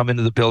 You come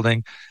into the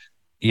building,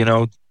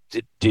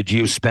 did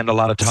you spend a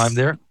lot of time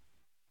there?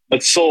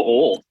 It's so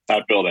old,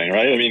 that building,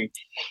 right? I mean,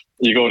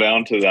 you go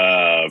down to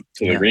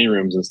the green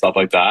rooms and stuff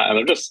like that, and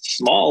they're just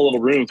small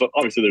little rooms, but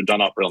obviously they're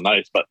done up real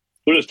nice, but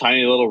they're just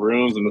tiny little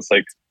rooms and this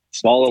like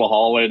small little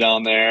hallway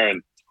down there.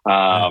 And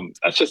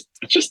it's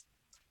just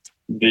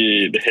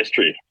the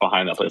history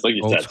behind that place. Like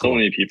you said, so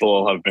many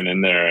people have been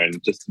in there,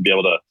 and just to be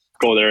able to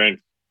go there and,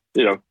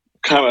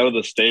 come out of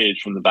the stage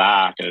from the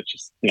back, and it's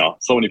just,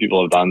 so many people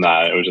have done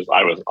that. It was just,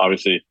 I was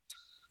obviously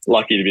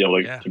lucky to be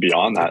able to be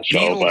on that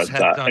show, but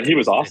and he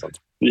was awesome.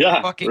 Yeah,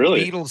 fucking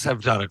really. Beatles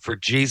have done it, for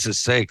Jesus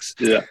sakes.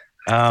 Yeah,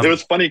 it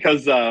was funny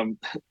because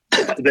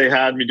they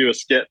had me do a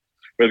skit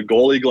with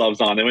goalie gloves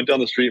on. They went down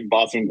the street and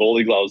bought some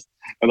goalie gloves,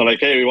 and they're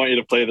like, "Hey, we want you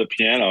to play the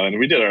piano." And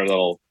we did our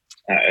little,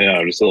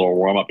 just a little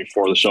warm up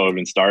before the show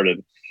even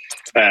started.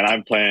 And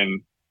I'm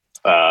playing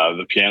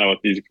the piano with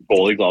these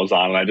goalie gloves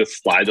on, and I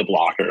just slide the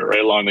blocker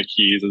right along the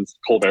keys, and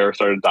Colbert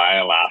started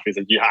dying laughing. He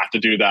said, "You have to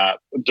do that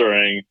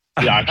during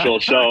the actual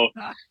show."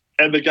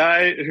 And the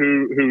guy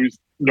who's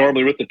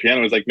normally with the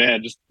piano was like,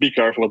 "Man, just be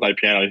careful with my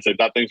piano." He said,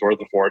 "That thing's worth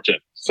a fortune."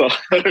 So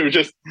it was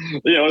just,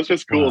 it's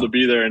just cool to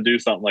be there and do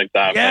something like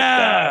that.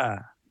 Yeah.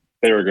 But,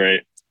 they were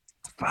great.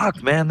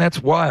 Fuck, man,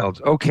 that's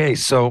wild. Okay,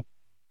 so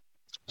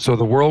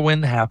the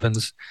whirlwind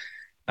happens.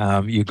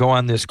 You go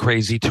on this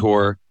crazy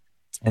tour,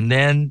 and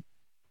then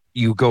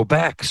you go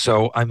back.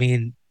 So, I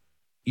mean,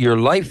 your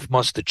life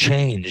must have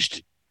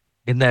changed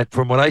in that,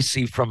 from what I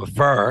see from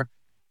afar,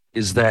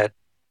 is that,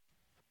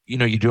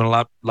 you're doing a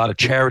lot of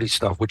charity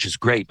stuff, which is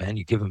great, man.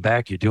 You're giving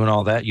back. You're doing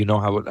all that. You know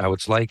how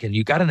it's like. And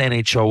you got an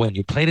NHL win.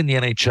 You played in the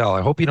NHL.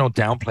 I hope you don't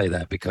downplay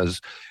that,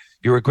 because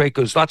you're a great goalie.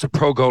 There's lots of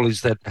pro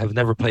goalies that have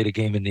never played a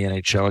game in the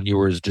NHL, and you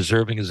were as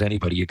deserving as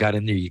anybody. You got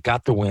in there. You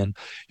got the win.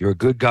 You're a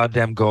good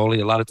goddamn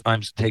goalie. A lot of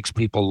times it takes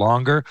people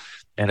longer.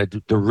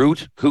 And the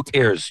route, who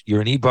cares?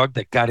 You're an E-Bug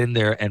that got in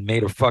there and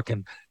made a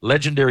fucking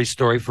legendary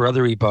story for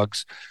other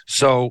E-Bugs.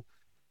 So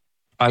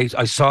I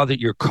saw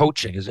that you're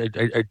coaching.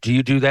 Do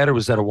you do that, or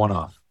was that a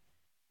one-off?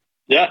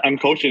 Yeah, I'm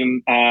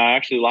coaching.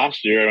 Actually,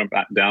 last year I went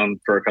back down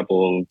for a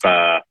couple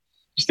of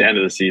just the end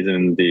of the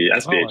season, the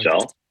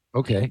SPHL.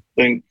 Okay.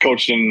 Then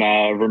coached in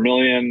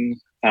Vermilion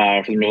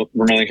for the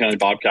Vermilion County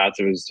Bobcats.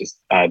 It was just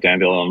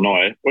Danville,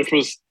 Illinois, which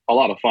was a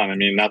lot of fun. I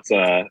mean, that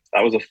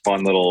was a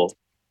fun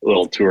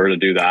little tour to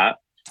do that.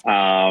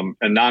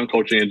 And now I'm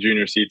coaching a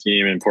junior C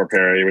team in Port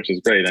Perry, which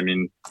is great. I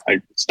mean,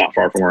 it's not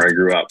far from where I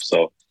grew up,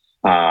 so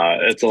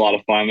it's a lot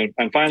of fun.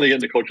 And finally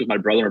getting to coach with my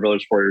brother. My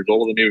brother's 4 years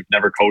older than me. We've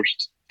never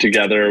coached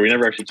together. We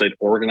never actually played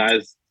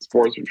organized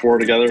sports before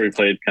together. We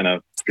played kind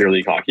of beer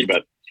league hockey,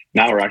 but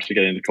now we're actually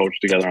getting to coach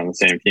together on the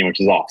same team, which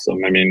is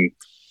awesome. I mean,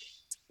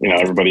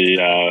 everybody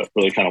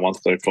really kind of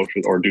wants to coach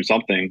with or do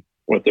something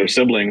with their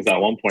siblings at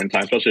one point in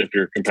time, especially if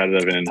you're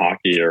competitive in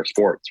hockey or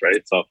sports,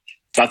 right? So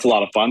that's a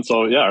lot of fun.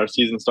 So yeah, our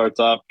season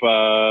starts up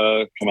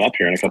coming up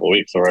here in a couple of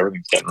weeks, so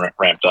everything's getting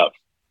ramped up.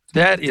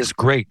 That is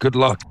great. Good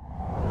luck.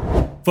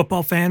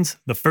 Football fans,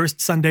 the first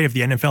Sunday of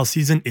the NFL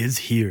season is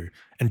here,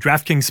 and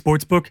DraftKings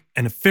Sportsbook,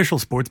 an official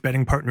sports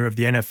betting partner of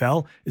the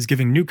NFL, is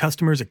giving new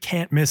customers a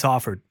can't-miss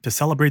offer to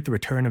celebrate the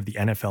return of the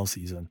NFL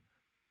season.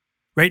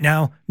 Right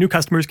now, new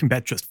customers can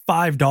bet just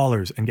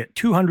 $5 and get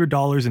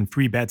 $200 in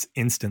free bets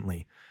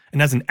instantly.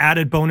 And as an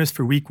added bonus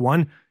for Week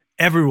 1,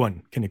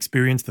 everyone can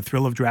experience the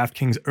thrill of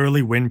DraftKings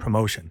early win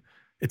promotion.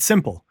 It's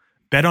simple.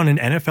 Bet on an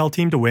NFL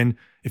team to win.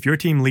 If your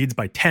team leads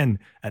by 10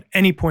 at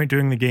any point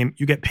during the game,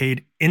 you get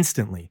paid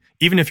instantly,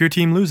 even if your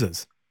team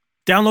loses.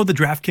 Download the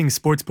DraftKings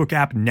Sportsbook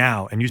app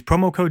now and use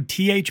promo code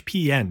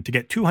THPN to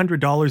get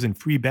 $200 in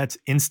free bets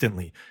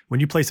instantly when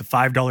you place a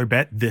 $5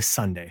 bet this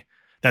Sunday.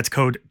 That's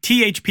code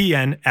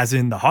THPN, as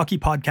in the Hockey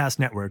Podcast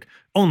Network,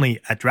 only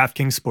at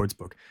DraftKings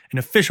Sportsbook, an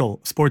official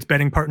sports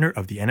betting partner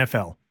of the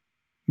NFL.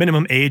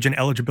 Minimum age and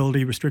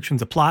eligibility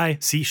restrictions apply.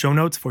 See show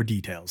notes for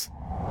details.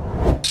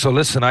 So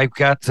listen, I've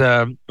got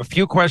a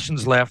few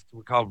questions left.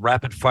 We call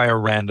rapid fire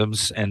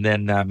randoms, and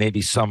then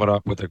maybe sum it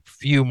up with a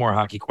few more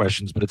hockey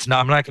questions. But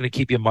I'm not going to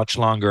keep you much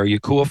longer. Are you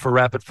cool for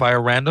rapid fire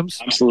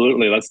randoms?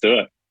 Absolutely. Let's do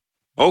it.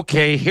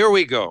 Okay, here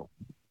we go.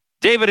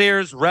 David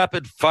Ayers,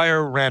 rapid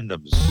fire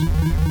randoms.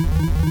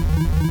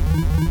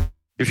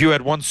 If you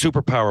had one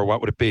superpower,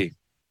 what would it be?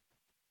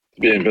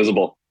 Be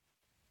invisible.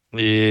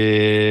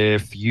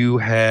 If you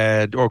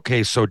had,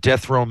 okay, so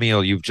death row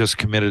meal, you've just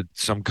committed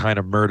some kind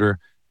of murder.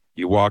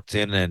 You walked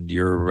in and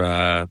your,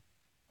 I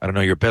don't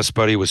know, your best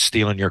buddy was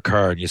stealing your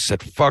car, and you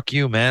said, fuck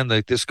you, man.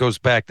 Like, this goes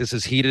back. This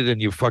is heated,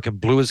 and you fucking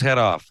blew his head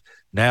off.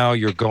 Now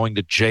you're going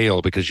to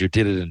jail because you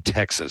did it in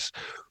Texas.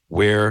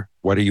 What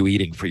are you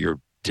eating for your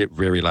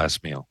very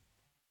last meal?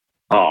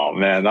 Oh,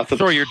 man. That's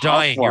Sorry, you're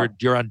dying.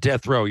 You're on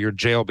death row. You're in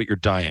jail, but you're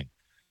dying.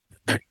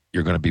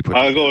 You're going to be put.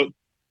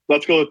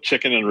 Let's go with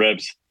chicken and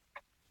ribs.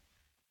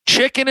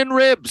 Chicken and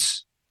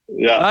ribs.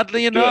 Yeah.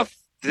 Oddly enough,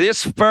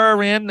 this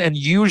far in, and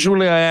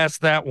usually I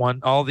ask that one.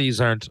 All these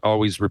aren't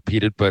always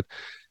repeated,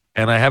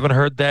 and I haven't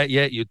heard that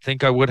yet. You'd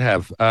think I would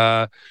have.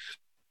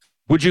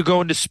 Would you go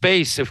into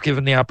space if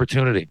given the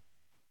opportunity?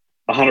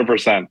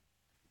 100%.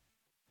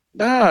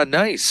 Ah,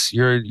 nice.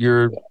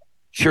 You're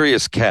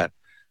curious cat.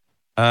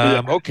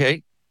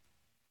 Okay.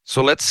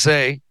 So let's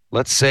say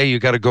you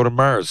got to go to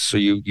Mars. So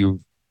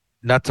you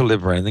not to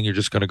live or anything. You're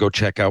just going to go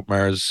check out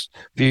Mars. A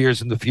few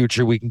years in the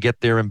future, we can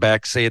get there and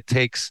back. Say it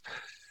takes,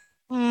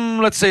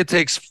 let's say it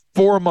takes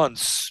 4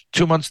 months,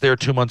 2 months there,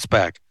 2 months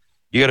back.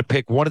 You got to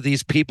pick one of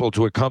these people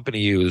to accompany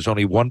you. There's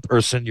only one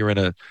person. You're in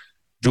a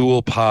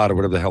dual pod or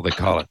whatever the hell they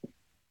call it.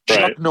 Right.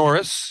 Chuck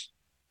Norris,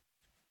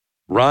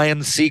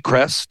 Ryan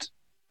Seacrest,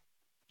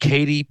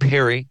 Katy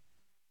Perry,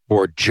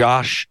 or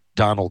Josh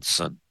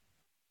Donaldson.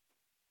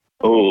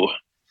 Oh,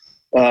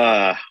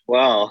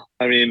 well,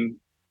 I mean,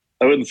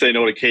 I wouldn't say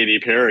no to Katy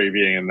Perry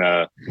being in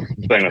the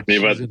thing with me,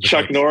 but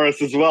Chuck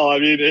Norris as well. I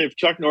mean, if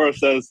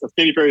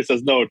Katy Perry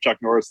says no, Chuck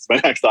Norris is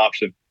my next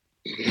option.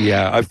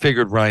 Yeah, I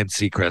figured Ryan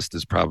Seacrest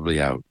is probably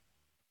out.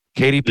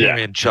 Katy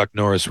Perry and Chuck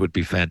Norris would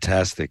be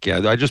fantastic.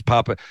 Yeah, I just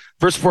pop it.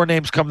 First four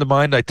names come to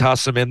mind. I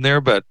toss them in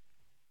there, but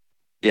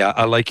yeah,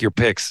 I like your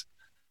picks.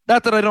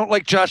 Not that I don't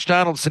like Josh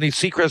Donaldson.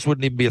 Seacrest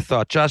wouldn't even be a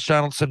thought. Josh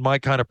Donaldson, my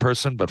kind of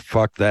person, but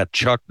fuck that.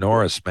 Chuck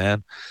Norris,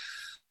 man.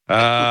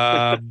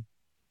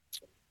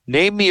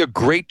 Name me a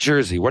great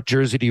jersey. What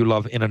jersey do you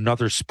love in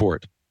another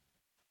sport?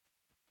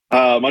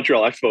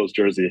 Montreal Expos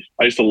jersey.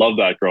 I used to love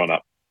that growing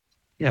up.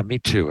 Yeah, me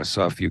too. I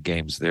saw a few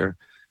games there.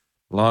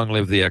 Long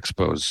live the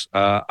Expos.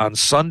 On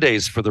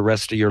Sundays for the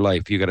rest of your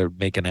life, you got to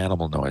make an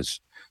animal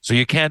noise. So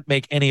you can't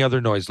make any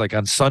other noise. Like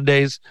on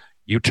Sundays,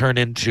 you turn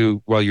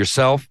into,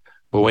 yourself.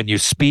 But when you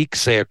speak,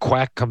 say a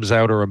quack comes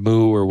out or a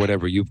moo or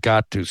whatever, you've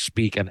got to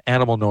speak an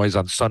animal noise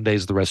on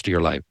Sundays the rest of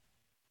your life.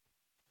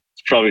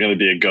 It's probably going to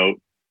be a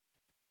goat.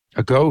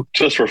 A goat?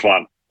 Just for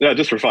fun. Yeah,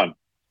 just for fun.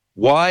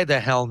 Why the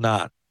hell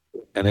not?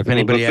 And if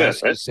anybody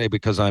asks, right? Say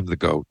because I'm the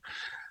goat.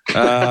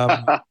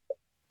 I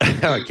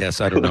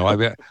guess I don't know. I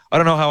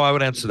don't know how I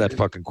would answer that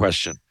fucking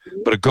question.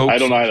 But a goat. I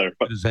don't either.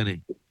 But as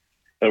any.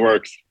 It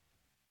works.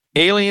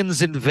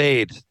 Aliens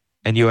invade,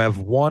 and you have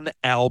one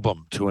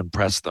album to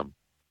impress them.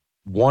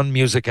 One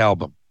music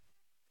album.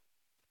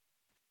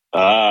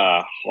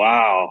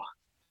 Wow.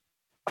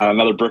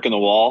 Another Brick in the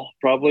Wall,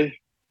 probably.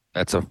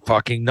 That's a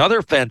fucking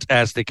another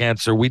fantastic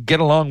answer. We'd get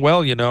along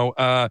well, you know.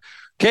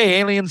 Okay,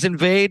 aliens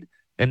invade,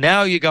 and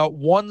now you got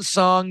one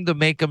song to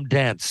make them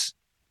dance.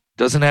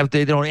 They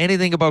don't know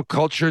anything about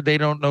culture. They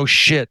don't know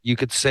shit. You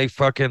could say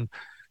fucking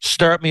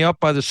Start Me Up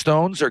by the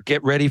Stones or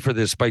Get Ready for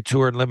This by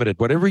Tour Unlimited.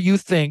 Whatever you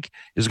think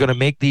is going to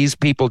make these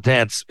people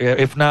dance.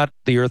 If not,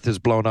 the earth is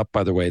blown up,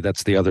 by the way.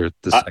 That's the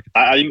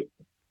second.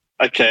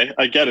 Okay,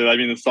 I get it. I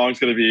mean, the song's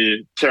going to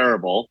be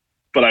terrible,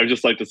 but I would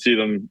just like to see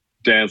them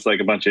dance like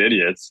a bunch of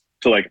idiots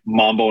to like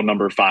Mambo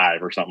No.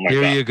 5 or something like that.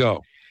 There you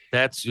go.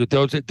 That's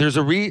those.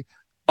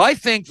 I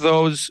think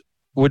those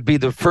would be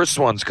the first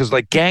ones because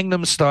like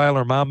Gangnam Style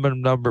or Mambo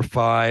No.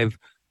 5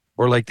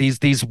 or like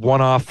these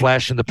one-off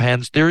flash in the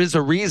pans. There is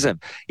a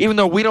reason, even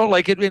though we don't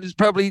like it. It's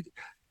probably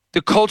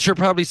the culture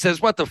probably says,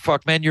 "What the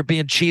fuck, man? You're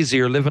being cheesy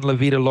or living La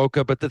Vida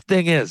Loca." But the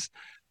thing is,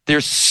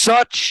 there's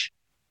such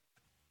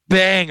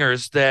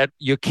bangers that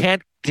you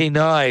can't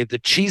deny the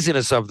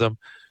cheesiness of them.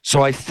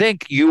 So I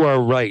think you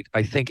are right.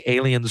 I think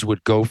aliens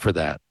would go for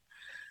that.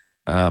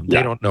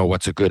 They don't know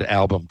what's a good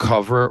album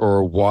cover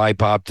or why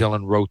Bob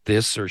Dylan wrote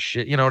this or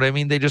shit. You know what I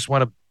mean? They just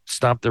want to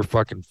stomp their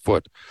fucking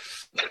foot.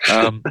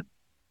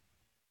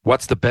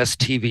 What's the best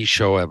TV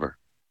show ever?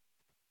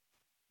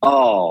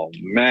 Oh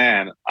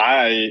man,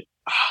 I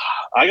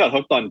got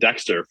hooked on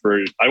Dexter.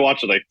 I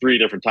watched it like 3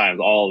 different times,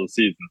 all the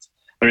seasons.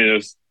 I mean, it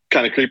was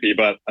kind of creepy,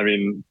 but I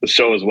mean, the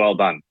show is well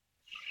done.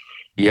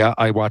 Yeah,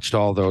 I watched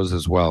all those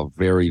as well.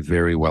 Very,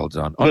 very well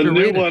done. The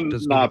Underrated. new one,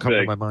 Doesn't not even come to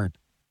big. my mind.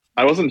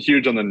 I wasn't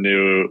huge on the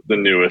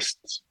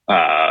newest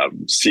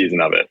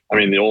season of it. I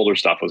mean, the older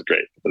stuff was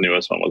great. The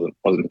newest one I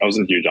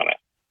wasn't huge on it.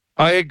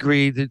 I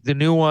agree. The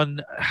new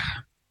one,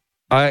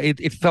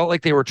 it felt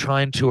like they were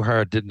trying too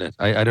hard, didn't it?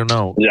 I don't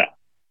know. Yeah.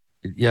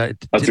 Yeah.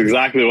 That's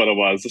exactly what it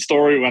was. The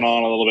story went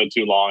on a little bit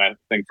too long, I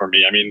think, for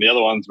me. I mean, the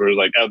other ones were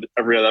like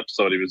every other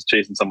episode he was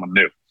chasing someone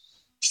new.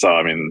 So,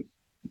 I mean,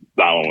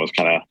 that one was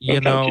kind of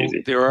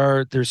cheesy.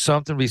 There's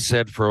something to be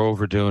said for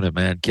overdoing it,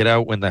 man. Get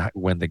out when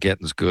the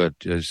getting's good,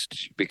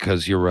 just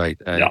because you're right.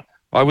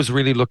 I was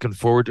really looking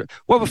forward to.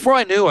 Well, before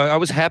I knew, I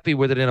was happy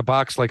with it in a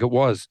box like it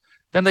was.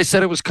 Then they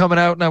said it was coming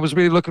out, and I was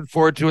really looking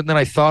forward to it. And then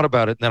I thought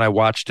about it, and then I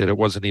watched it. It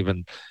wasn't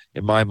even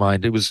in my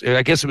mind. It was.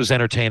 I guess it was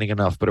entertaining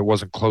enough, but it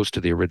wasn't close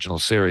to the original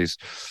series.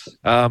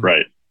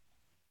 Right.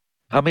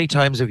 How many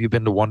times have you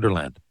been to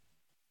Wonderland?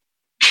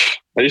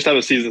 I used to have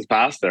a season's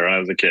pass there when I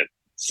was a kid.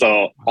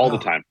 So all the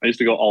time. I used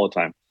to go all the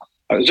time.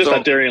 I was just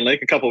at Darien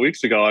Lake a couple of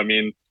weeks ago. I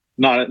mean,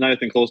 not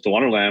anything close to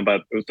Wonderland,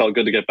 but it felt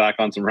good to get back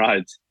on some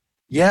rides.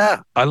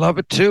 Yeah, I love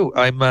it too.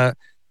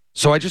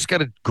 So I just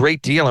got a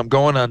great deal. I'm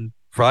going on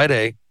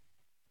Friday.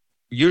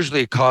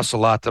 Usually it costs a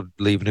lot to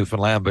leave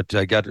Newfoundland, but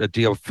I got a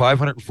deal of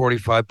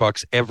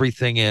 $545,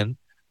 everything in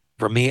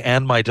for me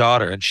and my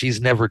daughter. And she's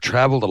never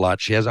traveled a lot.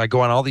 I go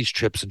on all these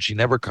trips and she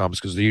never comes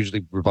because they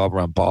usually revolve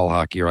around ball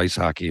hockey or ice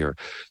hockey or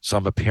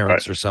some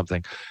appearance or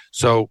something.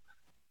 So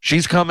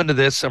she's coming to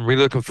this. I'm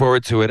really looking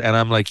forward to it. And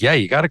I'm like, yeah,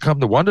 you got to come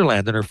to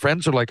Wonderland. And her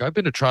friends are like, I've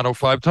been to Toronto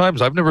 5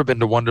 times. I've never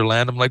been to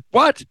Wonderland. I'm like,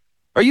 what?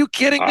 Are you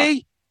kidding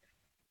me?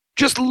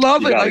 Just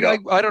love it.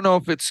 I don't know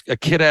if it's a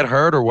kid at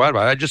heart or what,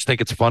 but I just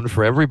think it's fun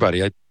for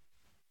everybody. I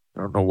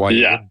don't know why.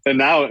 Yeah. And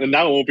now it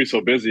won't be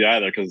so busy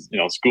either because,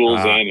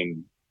 school's in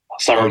and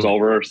summer's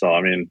over. So,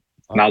 I mean,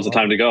 now's the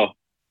time to go.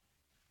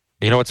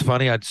 You know, what's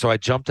funny? So I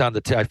jumped on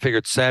I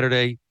figured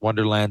Saturday,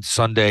 Wonderland,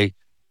 Sunday,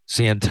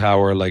 CN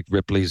Tower, like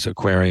Ripley's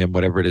Aquarium,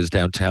 whatever it is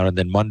downtown, and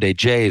then Monday,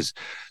 Jay's.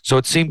 So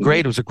it seemed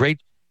great. It was a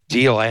great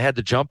deal. I had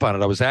to jump on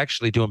it. I was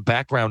actually doing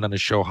background on a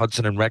show,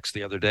 Hudson and Rex,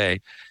 the other day.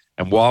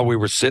 And while we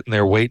were sitting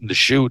there waiting to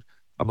shoot,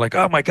 I'm like,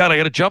 oh my God, I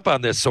got to jump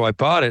on this. So I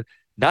bought it,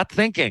 not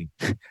thinking.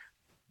 So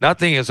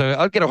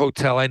I'll get a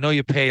hotel. I know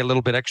you pay a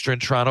little bit extra in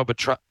Toronto,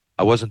 but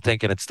I wasn't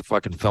thinking it's the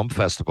fucking film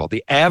festival.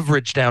 The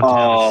average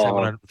downtown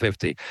is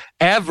 $750.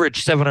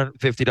 Average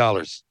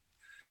 $750.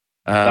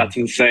 That's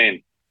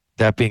insane.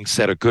 That being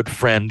said, a good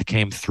friend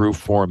came through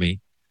for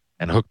me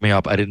and hooked me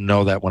up. I didn't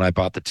know that when I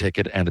bought the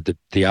ticket, and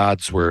the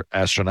odds were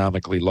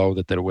astronomically low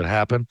that it would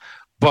happen.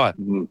 But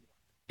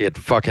it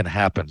fucking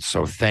happened.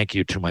 So thank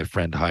you to my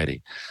friend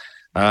Heidi.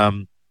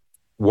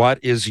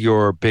 What is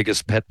your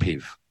biggest pet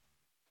peeve?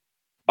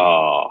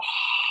 People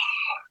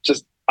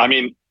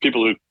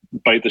who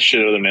bite the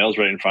shit out of their nails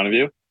right in front of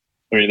you.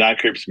 I mean, that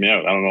creeps me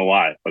out. I don't know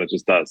why, but it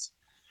just does.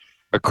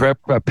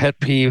 A pet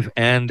peeve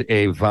and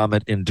a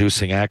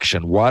vomit-inducing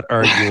action. What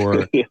are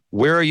your?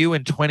 Where are you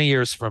in 20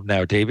 years from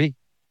now, Davey?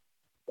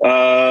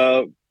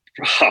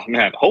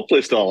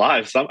 Hopefully still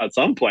alive at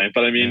some point.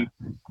 But I mean,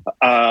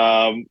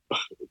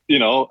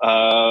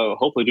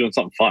 hopefully doing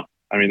something fun.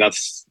 I mean,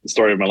 that's the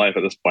story of my life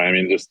at this point. I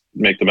mean, just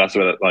make the best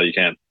of it while you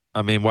can.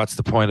 I mean, what's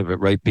the point of it,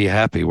 right? Be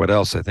happy. What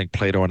else? I think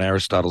Plato and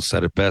Aristotle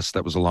said it best.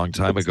 That was a long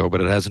time ago, but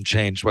it hasn't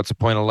changed. What's the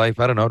point of life?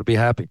 I don't know. To be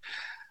happy.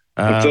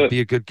 Be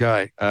a good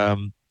guy.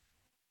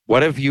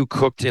 What have you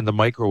cooked in the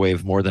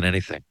microwave more than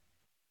anything?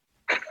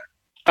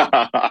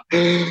 I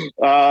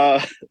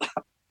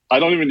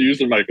don't even use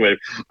the microwave.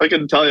 I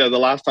can tell you the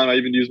last time I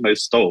even used my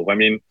stove. I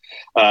mean,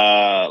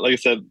 like I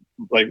said,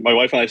 like my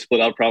wife and I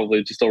split up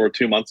probably just over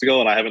 2 months ago,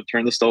 and I haven't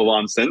turned the stove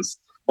on since.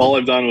 All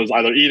I've done was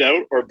either eat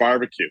out or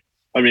barbecue.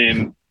 I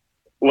mean,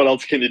 what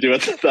else can you do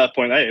at that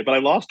point? Hey, but I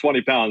lost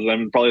 20 pounds. And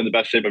I'm probably in the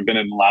best shape I've been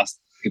in the last,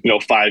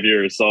 5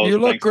 years. So you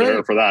look thanks great to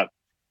her for that.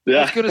 Yeah.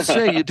 I was going to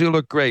say, you do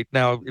look great.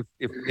 Now,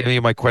 if any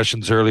of my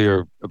questions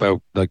earlier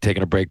about like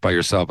taking a break by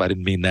yourself, I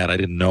didn't mean that. I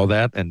didn't know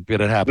that. And it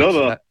happens.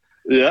 No.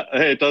 Yeah.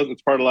 Hey, it does.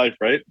 It's part of life,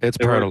 right? It's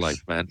part of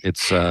life, man.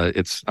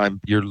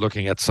 You're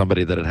looking at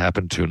somebody that it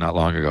happened to not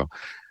long ago.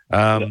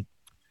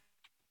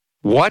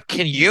 What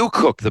can you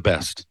cook the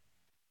best?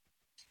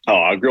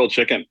 Oh, grilled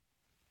chicken.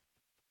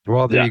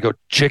 Well, there you go.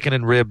 Chicken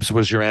and ribs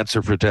was your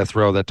answer for death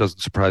row. That doesn't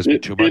surprise me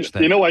too much.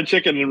 Then. You know why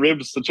chicken and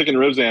ribs? The chicken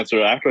and ribs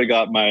answer. After I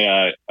got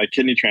my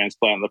kidney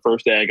transplant, the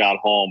first day I got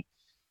home,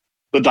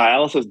 the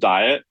dialysis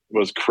diet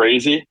was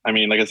crazy. I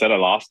mean, like I said, I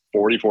lost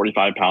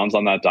 45 pounds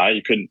on that diet.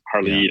 You couldn't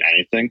hardly eat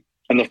anything.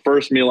 And the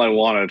first meal I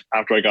wanted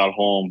after I got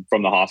home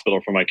from the hospital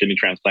for my kidney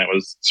transplant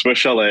was Swiss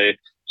chalet,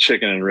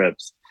 chicken and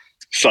ribs.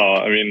 So,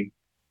 I mean,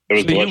 it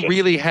was delicious. You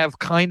really have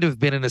kind of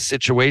been in a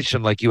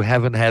situation like you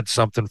haven't had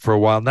something for a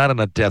while, not on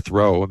a death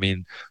row. I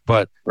mean,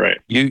 but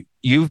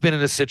you've been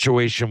in a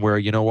situation where,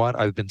 you know what,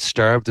 I've been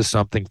starved to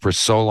something for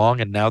so long,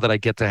 and now that I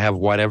get to have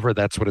whatever,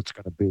 that's what it's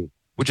going to be,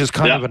 which is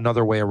kind of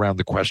another way around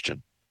the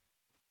question.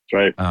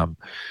 Right.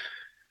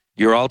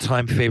 Your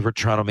all-time favorite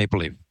Toronto Maple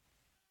Leaf?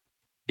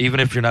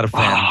 Even if you're not a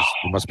fan,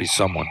 there must be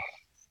someone.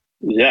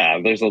 Yeah,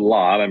 there's a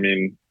lot. I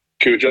mean,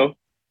 Cujo,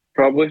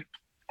 probably.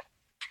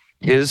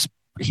 His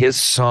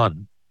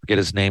son, forget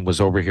his name,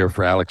 was over here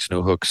for Alex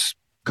Newhook's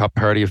cup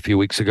party a few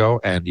weeks ago,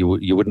 and you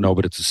wouldn't know,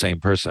 but it's the same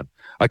person.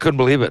 I couldn't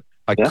believe it.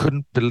 I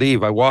couldn't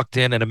believe. I walked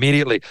in and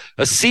immediately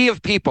a sea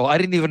of people. I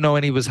didn't even know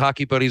any of his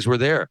hockey buddies were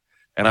there,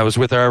 and I was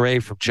with RA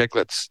from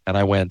Chicklets, and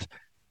I went,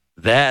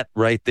 that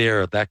right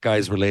there, that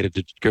guy's related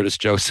to Curtis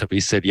Joseph.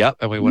 He said, "Yep,"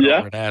 and we went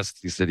over and asked.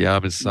 He said, "Yeah,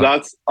 I'm his son."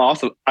 That's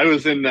awesome. I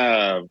was in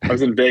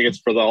Vegas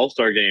for the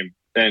All-Star game,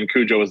 and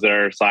Cujo was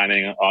there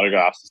signing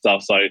autographs and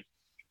stuff. So I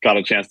got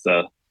a chance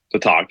to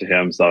talk to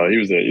him. So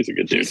he's a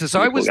good dude. Jesus,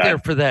 I was there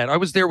for that. I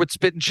was there with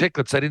Spit and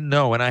Chicklets. I didn't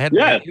know, and I had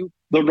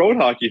the road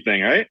hockey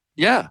thing, right?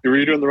 Yeah, were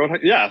you doing the road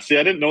hockey? Yeah. See,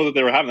 I didn't know that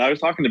they were having that. I was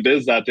talking to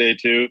Biz that day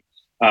too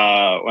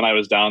when I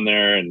was down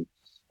there, and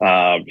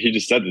he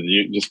just said that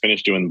you just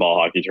finished doing the ball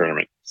hockey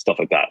tournament, stuff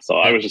like that. So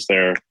I was just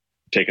there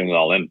taking it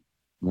all in.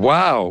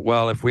 Wow.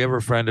 Well, if we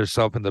ever find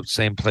ourselves in the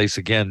same place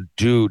again,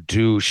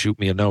 do shoot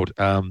me a note.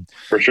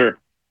 For sure.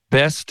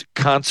 Best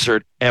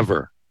concert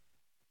ever.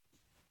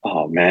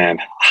 Oh man,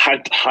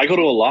 I go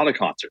to a lot of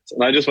concerts,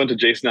 and I just went to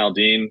Jason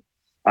Aldean.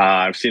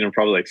 I've seen him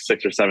probably like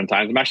 6 or 7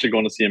 times. I'm actually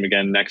going to see him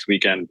again next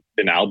weekend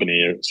in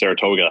Albany or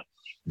Saratoga.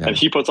 Yeah. And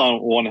he puts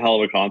on one hell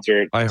of a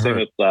concert. Same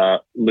with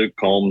Luke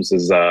Combs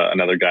is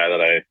another guy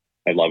that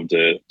I love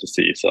to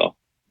see. So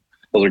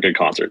those are good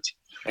concerts.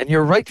 And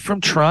you're right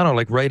from Toronto,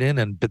 like right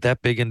in, but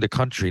that big into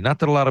country. Not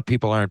that a lot of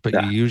people aren't, but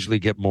you usually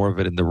get more of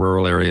it in the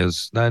rural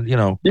areas.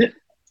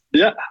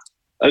 Yeah.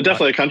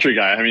 Definitely a country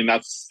guy. I mean,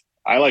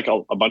 I like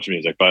a bunch of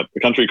music, but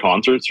the country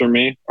concerts for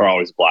me are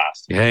always a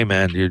blast. Hey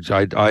man,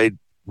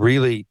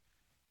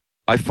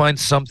 I find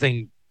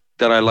something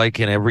that I like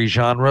in every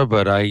genre,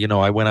 but I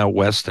went out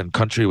west, and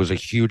country was a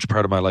huge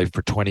part of my life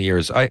for 20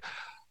 years. I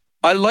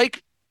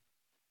like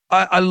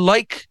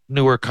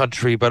newer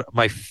country, but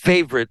my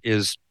favorite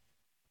is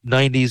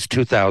 90s,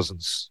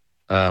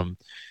 2000s.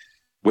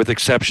 With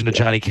exception to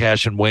Johnny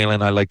Cash and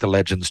Waylon, I like the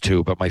legends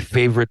too, but my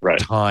favorite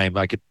time,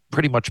 I could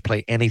pretty much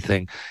play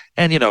anything.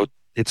 And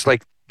it's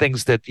like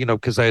things that,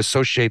 because I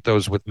associate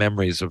those with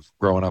memories of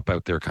growing up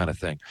out there kind of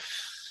thing.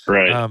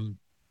 Right.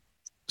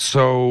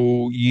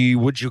 So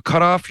would you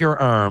cut off your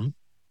arm,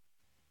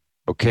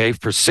 okay,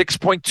 for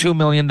 $6.2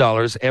 million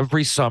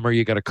every summer?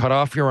 You got to cut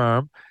off your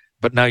arm,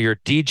 but now you're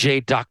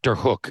DJ Dr.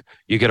 Hook.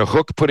 You get a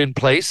hook put in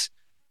place,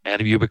 and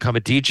you become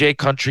a DJ,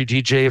 country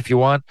DJ if you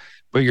want,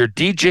 but you're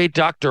DJ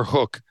Dr.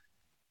 Hook.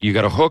 You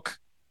got a hook.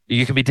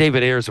 You can be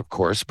David Ayers, of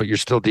course, but you're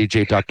still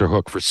DJ Dr.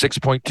 Hook for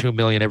 $6.2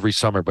 million every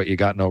summer, but you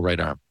got no right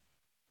arm.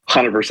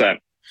 100%.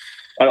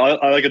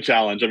 I like a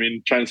challenge. I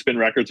mean, trying to spin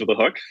records with a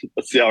hook.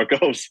 Let's see how it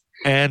goes.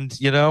 And,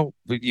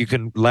 you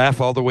can laugh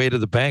all the way to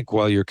the bank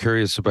while you're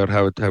curious about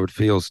how it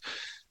feels.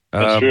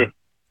 That's true.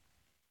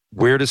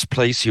 Weirdest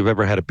place you've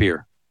ever had a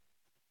beer?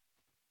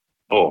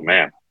 Oh,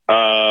 man.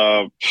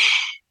 I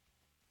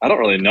don't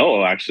really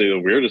know, actually, the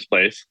weirdest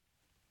place.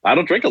 I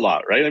don't drink a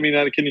lot, right? I mean, I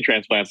had a kidney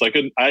transplant, so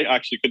I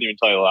actually couldn't even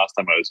tell you the last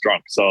time I was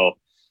drunk. So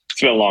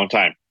it's been a long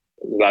time.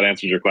 That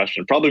answers your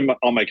question. Probably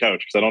on my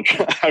couch, because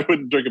I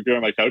wouldn't drink a beer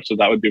on my couch, so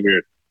that would be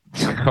weird.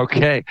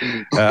 Okay,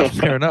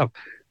 fair enough.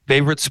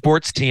 Favorite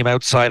sports team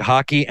outside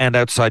hockey and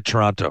outside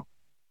Toronto?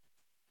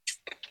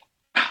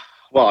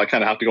 Well, I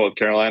kind of have to go with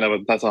Carolina,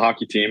 but that's a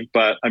hockey team.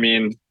 But I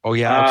mean,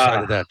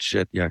 outside of that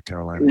shit,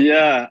 Carolina.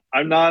 Yeah,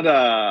 I'm not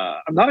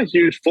a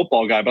huge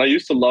football guy, but I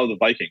used to love the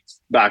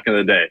Vikings back in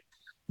the day.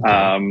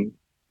 Okay.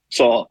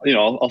 So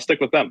I'll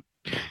stick with them.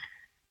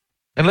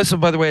 And listen,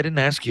 by the way, I didn't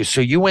ask you.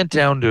 So you went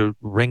down to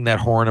ring that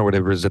horn or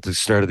whatever it is at the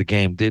start of the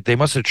game. They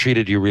must have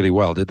treated you really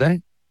well, did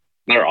they?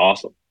 They're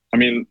awesome. I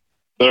mean,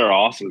 they're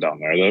awesome down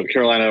there. The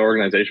Carolina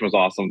organization was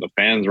awesome. The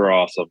fans were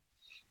awesome.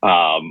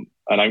 And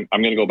I'm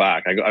going to go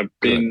back. I've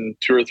been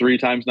 2 or 3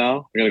 times now.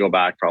 I'm going to go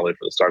back probably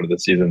for the start of the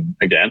season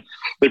again.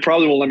 They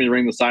probably won't let me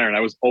ring the siren. I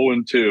was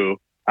 0-2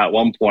 at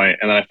one point,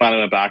 and then I finally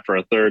went back for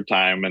a third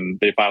time, and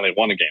they finally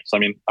won a game. So I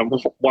mean, I'm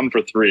 1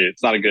 for 3.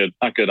 It's not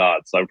good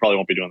odds. So I probably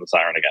won't be doing the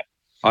siren again.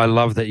 I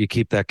love that you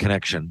keep that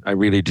connection. I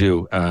really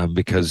do,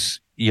 because,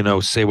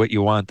 say what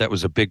you want. That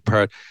was a big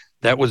part.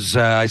 That was,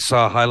 I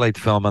saw a highlight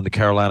film on the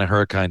Carolina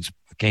Hurricanes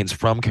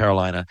from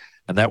Carolina,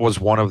 and that was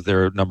one of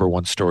their number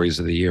 1 stories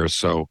of the year.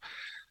 So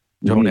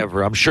don't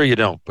ever, I'm sure you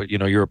don't, but,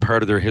 you're a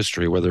part of their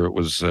history, whether it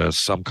was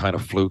some kind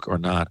of fluke or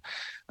not.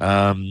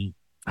 How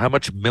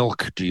much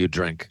milk do you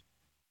drink?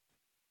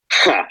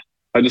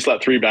 I just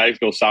let 3 bags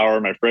go sour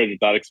in my fridge. If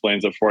that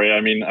explains it for you.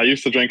 I mean, I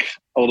used to drink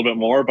a little bit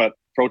more, but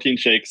protein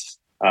shakes,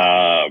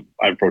 I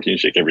have protein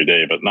shake every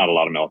day, but not a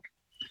lot of milk.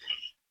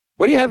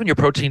 What do you have in your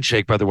protein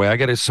shake, by the way?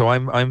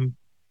 I'm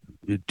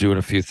doing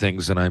a few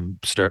things, and I'm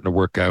starting to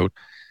work out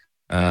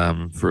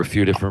for a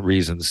few different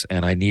reasons,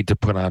 and I need to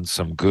put on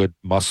some good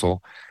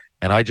muscle.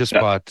 And I just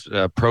bought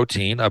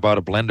protein. I bought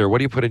a blender. What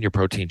do you put in your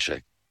protein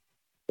shake?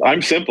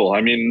 I'm simple.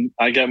 I mean,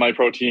 I get my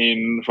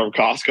protein from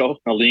Costco,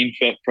 a Lean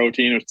Fit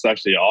protein, which is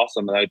actually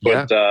awesome. And I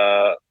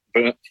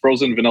put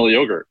frozen vanilla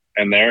yogurt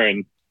in there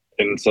and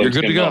some You're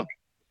good to go. Milk.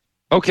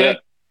 Okay.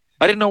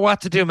 I didn't know what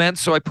to do, man.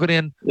 So I put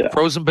in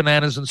frozen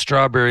bananas and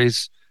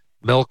strawberries,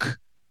 milk,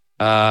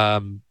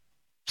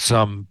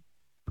 some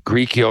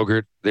Greek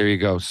yogurt. There you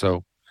go.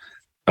 So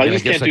I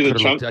just can't do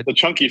the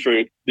chunky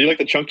fruit. Do you like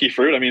the chunky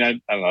fruit? I mean, I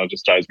don't know. It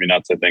just drives me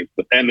nuts, I think.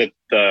 And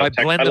I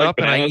blend it up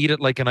and I eat it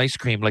like an ice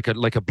cream, like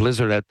a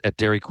Blizzard at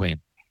Dairy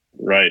Queen.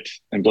 Right.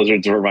 And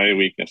Blizzards are my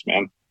weakness,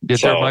 man.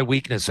 They're my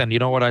weakness. And you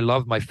know what I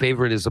love? My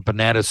favorite is a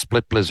banana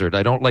split Blizzard.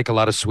 I don't like a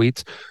lot of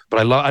sweets, but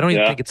I don't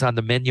even think it's on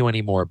the menu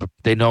anymore. But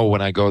they know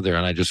when I go there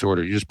and I just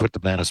order. You just put the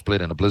banana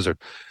split in a Blizzard.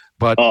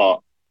 But I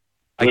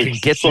can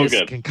get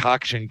this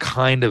concoction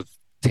kind of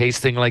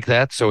tasting like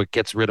that, so it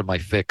gets rid of my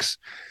fix.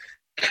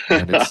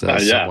 And it's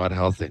somewhat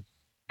healthy.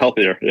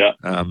 Healthier, yeah.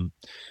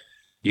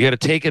 You got to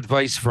take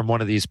advice from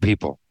one of these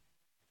people.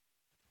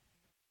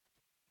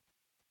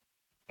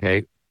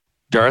 Okay.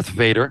 Darth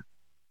Vader,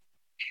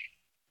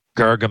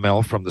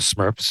 Gargamel from the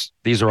Smurfs.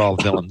 These are all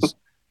villains.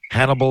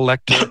 Hannibal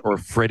Lecter or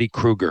Freddy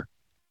Krueger.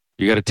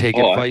 You got to take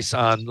advice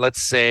on,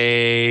 let's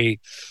say,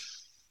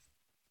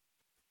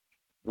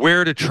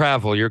 where to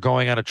travel. You're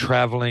going on a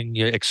traveling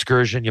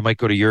excursion. You might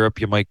go to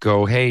Europe. You might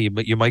go,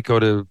 you might go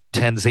to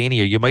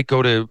Tanzania. You might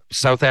go to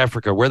South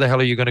Africa. Where the hell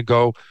are you going to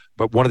go?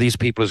 But one of these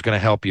people is going to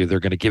help you. They're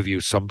going to give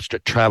you some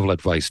travel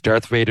advice.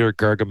 Darth Vader,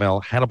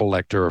 Gargamel, Hannibal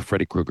Lecter, or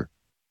Freddy Krueger.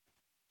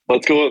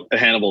 Let's go with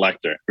Hannibal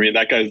Lecter. I mean,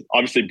 that guy's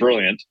obviously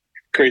brilliant,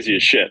 crazy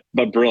as shit,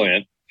 but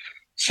brilliant.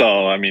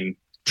 So, I mean,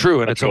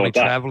 true, and it's only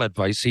travel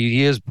advice.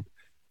 He is.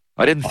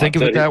 I didn't think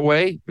of it that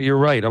way, but you're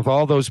right. Of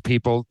all those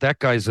people, that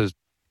guy's a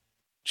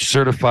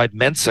certified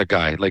Mensa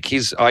guy. Like,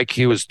 his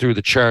IQ is through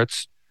the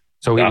charts,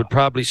 so he would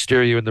probably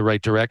steer you in the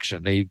right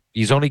direction.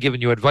 He's only giving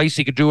you advice.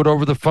 He could do it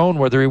over the phone,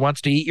 whether he wants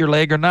to eat your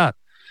leg or not.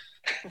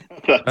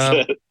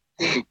 That's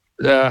it.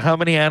 How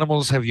many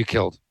animals have you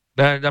killed?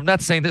 I'm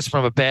not saying this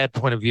from a bad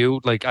point of view.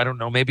 Like, I don't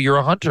know, maybe you're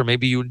a hunter.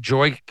 Maybe you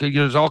enjoy,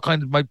 there's all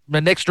kinds of, my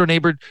next door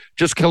neighbor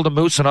just killed a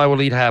moose and I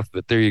will eat half of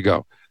it. There you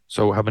go.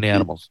 So how many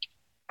animals?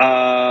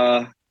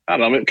 I don't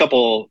know, a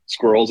couple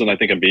squirrels and I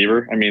think a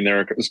beaver. I mean,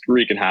 they're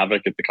wreaking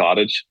havoc at the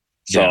cottage.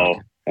 So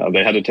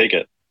they had to take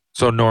it.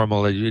 So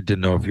normal. You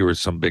didn't know if you were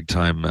some big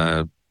time.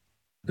 No.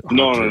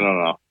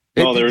 No,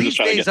 they were just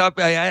trying to get...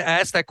 I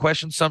ask that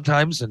question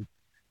sometimes and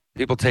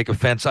people take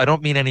offense. I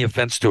don't mean any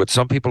offense to it.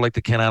 Some people like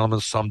to kill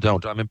animals, some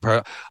don't.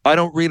 I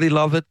don't really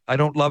love it. I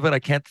don't love it. I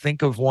can't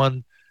think of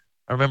one.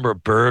 I remember a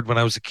bird when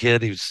I was a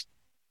kid. He was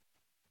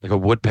like a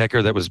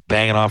woodpecker that was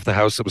banging off the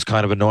house. That was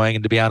kind of annoying.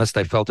 And to be honest,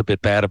 I felt a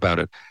bit bad about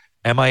it.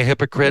 Am I a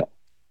hypocrite?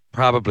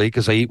 Probably,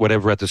 because I eat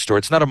whatever at the store.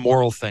 It's not a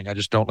moral thing. I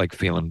just don't like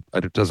feeling.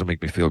 It doesn't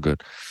make me feel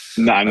good.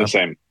 No, I'm the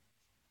same.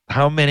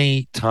 How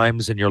many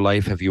times in your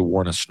life have you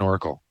worn a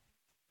snorkel?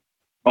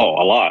 Oh,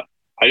 a lot.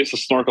 I used to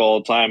snorkel all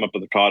the time up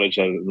at the cottage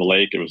in the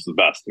lake. It was the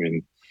best. I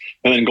mean,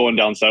 and then going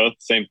down south,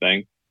 same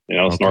thing.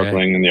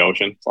 Snorkeling in the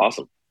ocean. It's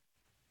awesome.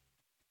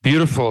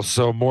 Beautiful.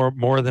 So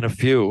more than a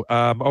few.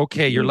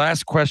 Okay, your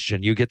last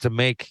question. You get to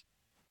make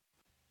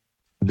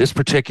this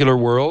particular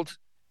world.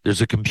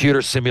 There's a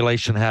computer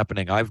simulation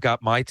happening. I've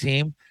got my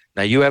team.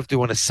 Now you have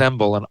to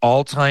assemble an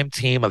all-time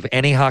team of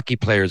any hockey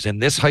players in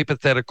this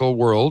hypothetical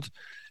world.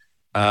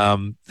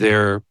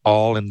 They're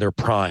all in their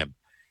prime.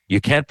 You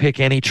can't pick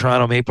any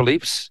Toronto Maple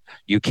Leafs.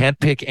 You can't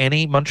pick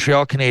any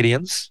Montreal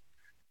Canadiens.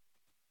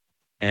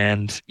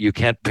 And you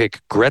can't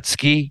pick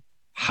Gretzky,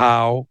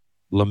 Howe,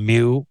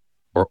 Lemieux,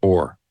 or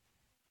Orr.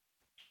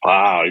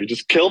 Wow, you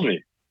just killed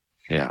me.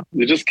 Yeah.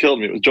 You just killed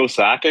me. It was Joe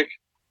Sakic.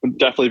 Would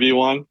definitely be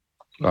one.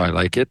 Oh, I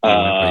like it.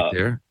 Right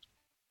there.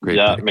 Great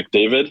pick.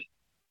 McDavid.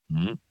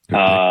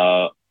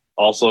 Mm-hmm.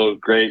 Also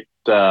great.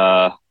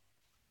 Let's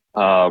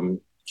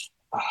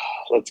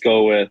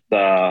go with,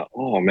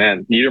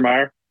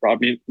 Niedermayer. Rob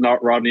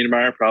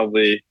Niedermayer,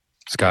 probably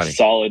Scotty.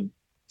 Solid.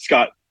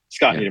 Scott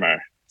Niedermayer.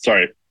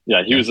 Sorry.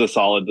 Yeah, he was a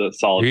solid.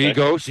 Here you pick.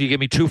 go. So you gave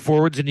me 2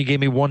 forwards and you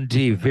gave me 1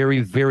 D. Very,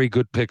 very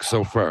good pick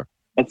so far.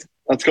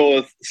 Let's go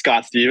with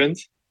Scott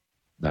Stevens.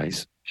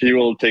 Nice. He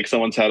will take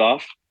someone's head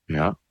off.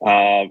 Yeah.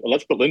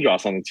 Let's put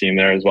Lindros on the team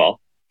there as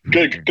well.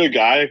 Good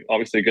guy.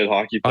 Obviously a good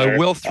hockey player. I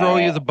will throw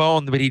you the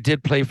bone, but he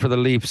did play for the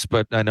Leafs,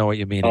 but I know what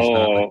you mean.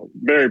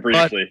 Very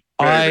briefly.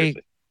 I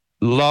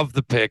love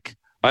the pick.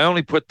 I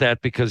only put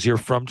that because you're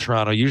from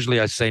Toronto.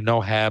 Usually I say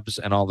no Habs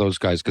and all those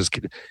guys because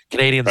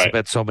Canadians have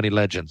had so many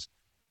legends.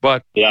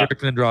 But Eric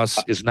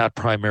Lindros is not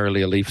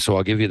primarily a Leaf, so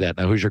I'll give you that.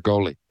 Now, who's your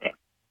goalie?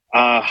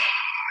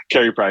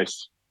 Carey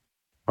Price.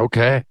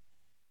 Okay.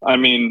 I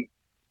mean,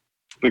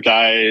 the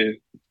guy,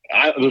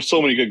 there's so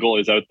many good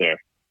goalies out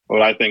there.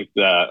 But I think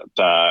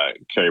that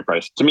Carey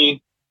Price, to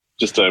me,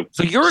 just a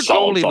So you're a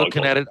goalie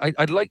looking goalie. at it.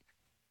 I'd like,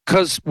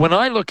 because when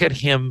I look at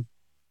him,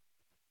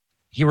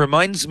 he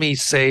reminds me,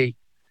 say,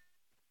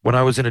 when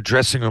I was in a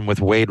dressing room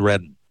with Wade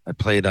Redden. I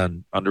played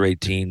on under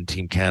 18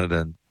 Team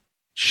Canada and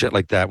shit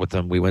like that with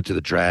him. We went to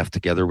the draft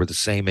together. We're the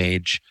same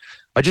age.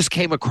 I just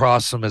came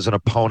across him as an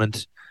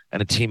opponent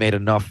and a teammate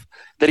enough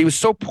that he was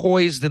so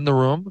poised in the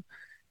room,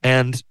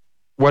 and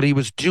what he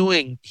was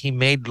doing, he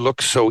made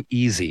look so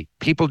easy.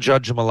 People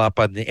judge him a lot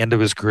by the end of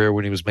his career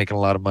when he was making a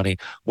lot of money.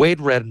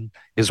 Wade Redden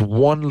is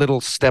one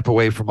little step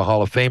away from a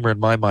Hall of Famer in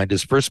my mind.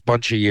 His first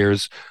bunch of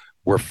years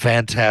were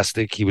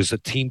fantastic. He was a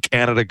Team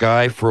Canada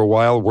guy for a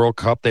while. World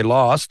Cup, they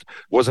lost.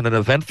 Wasn't an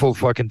eventful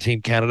fucking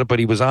Team Canada, but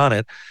he was on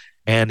it.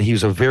 and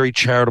he's a very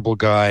charitable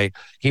guy.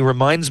 He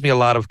reminds me a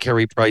lot of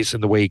Carey Price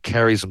in the way he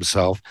carries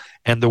himself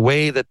and the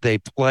way that they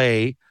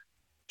play.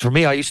 For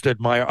me, I used to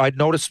admire. I'd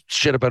noticed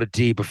shit about a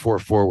D before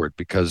forward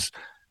because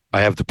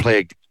I have to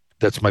play.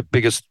 That's my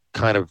biggest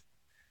kind of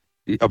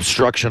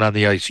obstruction on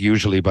the ice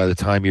usually by the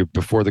time you're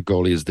before the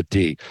goalie is the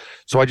D.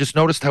 So I just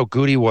noticed how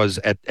good he was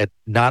at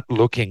not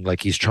looking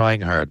like he's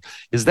trying hard.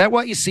 Is that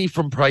what you see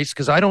from Price?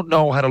 Because I don't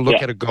know how to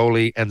look at a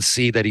goalie and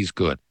see that he's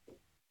good.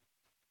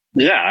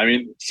 Yeah, I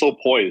mean, so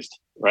poised,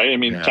 right? I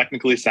mean,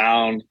 technically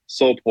sound,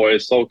 so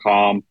poised, so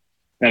calm.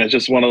 And it's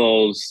just one of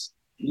those,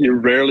 you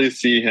rarely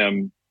see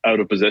him out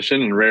of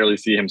position and rarely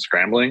see him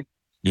scrambling.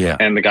 Yeah.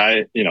 And the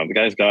guy's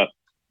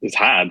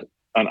had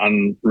an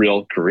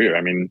unreal career.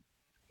 I mean,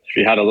 if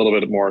he had a little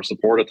bit more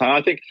support at time,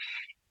 I think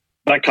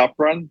that cup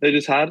run they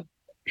just had,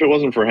 if it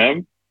wasn't for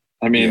him,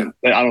 I mean,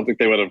 I don't think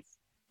they would have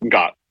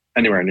got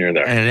anywhere near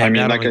there. And I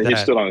mean, he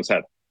stood on his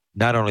head.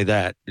 Not only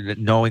that,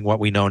 knowing what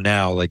we know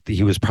now, like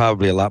he was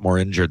probably a lot more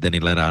injured than he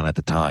let on at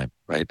the time,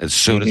 right? As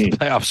soon as the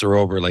playoffs are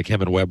over, like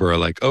him and Weber are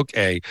like,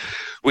 okay,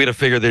 we got to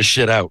figure this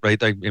shit out,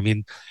 right? I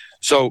mean,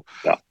 so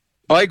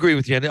I agree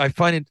with you. And I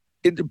find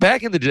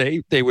back in the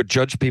day, they would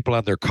judge people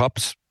on their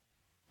cups.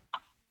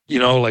 You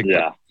know,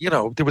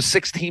 there was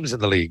 6 teams in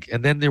the league,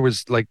 and then there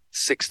was like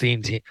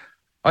 16 teams.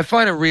 I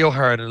find it real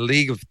hard in a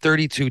league of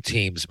 32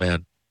 teams,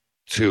 man,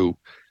 to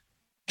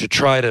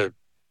try to,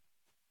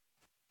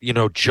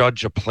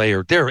 judge a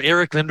player.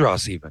 Eric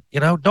Lindros even,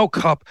 no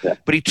cup,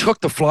 but he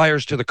took the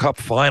Flyers to the cup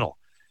final.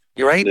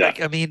 You're right. Yeah.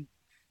 Like, I mean,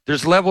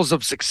 there's levels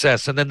of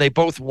success, and then they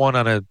both won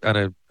on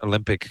a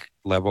Olympic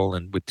level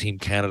and with Team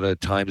Canada at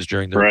times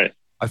during their. Right.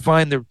 I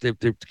find they're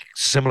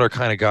similar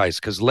kind of guys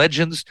because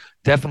legends,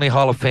 definitely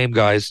Hall of Fame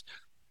guys,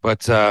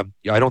 but I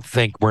don't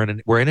think we're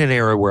in an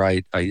era where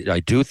I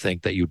do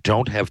think that you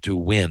don't have to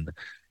win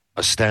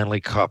a Stanley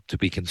Cup to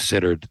be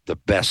considered the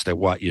best at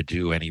what you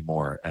do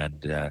anymore.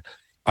 And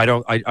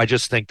I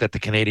just think that the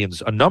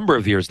Canadians, a number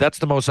of years, that's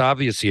the most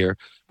obvious year,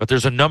 but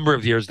there's a number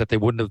of years that they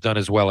wouldn't have done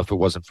as well if it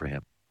wasn't for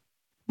him.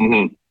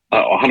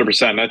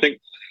 100%. And I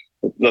think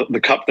the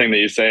cup thing that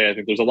you say, I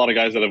think there's a lot of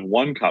guys that have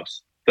won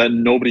cups that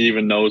nobody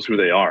even knows who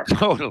they are.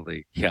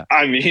 Totally. Yeah.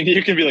 I mean,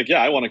 you can be like,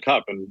 I won a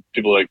cup, and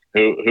people are like,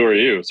 who are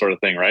you, sort of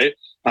thing, right?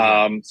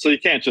 So you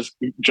can't just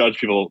judge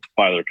people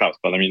by their cups.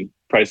 But I mean,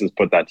 Price has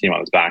put that team on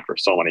his back for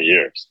so many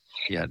years.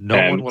 Yeah.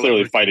 And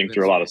clearly fighting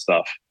through a lot of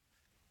stuff.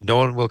 No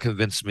one will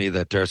convince me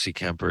that Darcy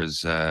Kemper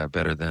is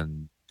better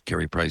than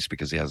Carey Price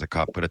because he has a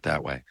cup, put it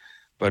that way.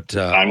 But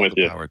I'm with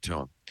you. Power to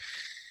him.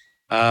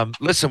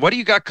 Listen, what do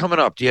you got coming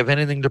up? Do you have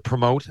anything to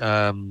promote?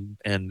 Where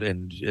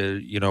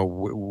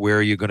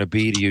are you going to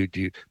be? Do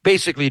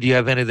you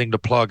have anything to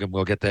plug? And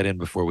we'll get that in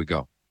before we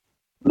go.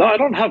 No, I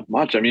don't have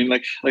much. I mean,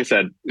 like I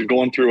said,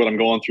 going through what I'm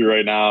going through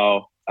right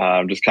now.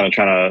 I'm just kind of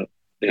trying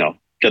to,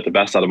 get the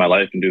best out of my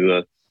life and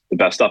do the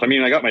best stuff. I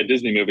mean, I got my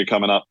Disney movie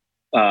coming up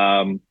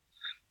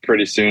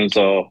pretty soon,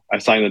 so I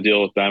signed the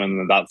deal with them,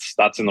 and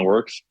that's in the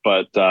works.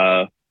 But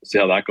see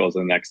how that goes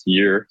in the next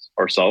year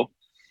or so.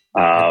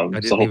 I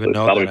didn't even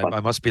know that. I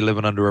must be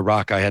living under a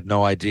rock. I had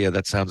no idea.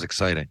 That sounds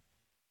exciting.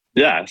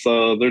 Yeah,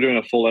 so they're doing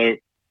a full out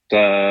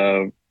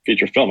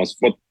feature film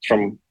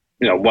from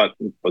what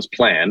was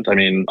planned. I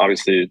mean,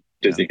 obviously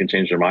Disney can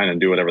change their mind and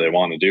do whatever they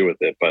want to do with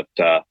it, but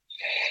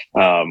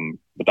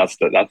that's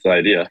the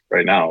idea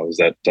right now, is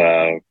that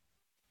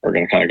we're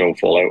going to kind of go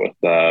full out with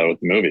the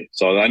movie.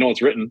 So I know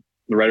it's written.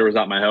 The writer was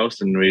at my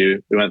house, and we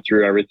went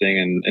through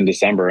everything in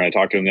December. And I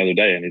talked to him the other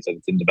day, and he said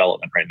it's in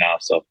development right now.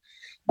 So.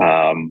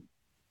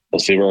 We'll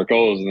see where it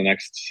goes in the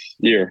next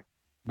year.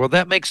 Well,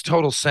 that makes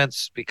total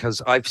sense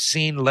because I've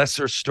seen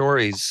lesser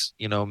stories,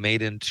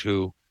 made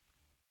into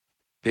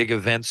big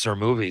events or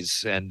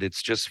movies, and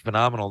it's just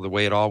phenomenal the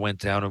way it all went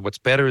down. And what's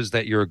better is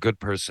that you're a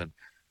good person.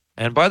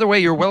 And by the way,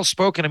 you're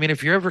well-spoken. I mean,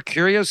 if you're ever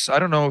curious, I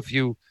don't know if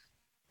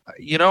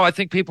I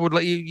think people would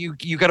let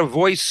you got a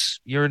voice.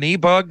 You're an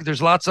e-bug.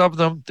 There's lots of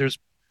them. There's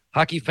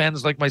hockey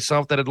fans like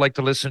myself that'd like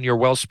to listen. You're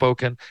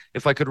well-spoken.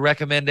 If I could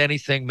recommend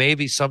anything,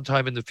 maybe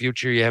sometime in the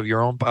future you have your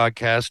own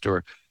podcast,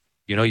 or,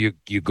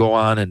 you go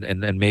on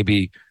and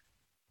maybe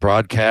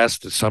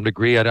broadcast to some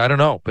degree. I don't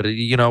know, but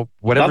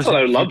whatever. That's what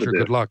I would love to do.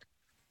 Good luck.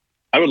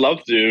 I would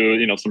love to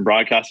do, some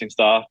broadcasting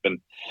stuff, and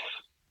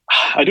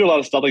I do a lot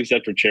of stuff, like you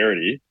said, for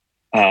charity,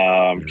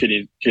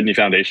 kidney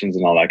foundations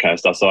and all that kind of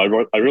stuff. So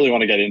I really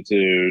want to get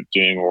into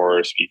doing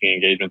more speaking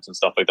engagements and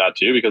stuff like that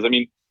too, because I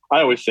mean, I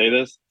always say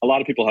this, a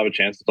lot of people have a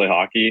chance to play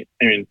hockey.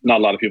 I mean,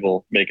 not a lot of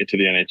people make it to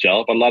the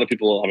NHL, but a lot of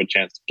people have a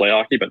chance to play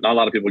hockey, but not a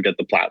lot of people get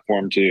the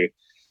platform to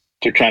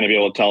kind of be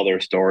able to tell their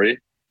story.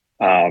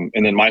 And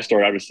then my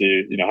story,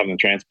 obviously, having the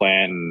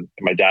transplant and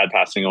my dad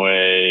passing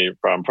away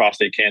from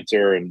prostate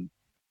cancer and,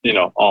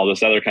 all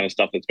this other kind of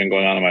stuff that's been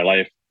going on in my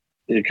life,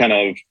 you kind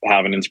of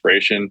have an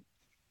inspirational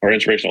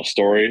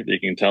story that you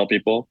can tell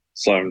people.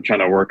 So I'm trying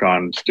to work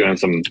on just doing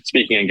some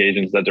speaking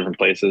engagements at different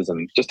places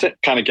and just to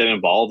kind of get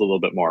involved a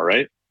little bit more,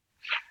 right?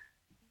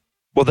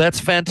 Well, that's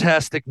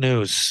fantastic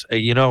news.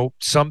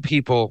 Some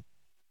people,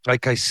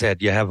 like I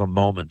said, you have a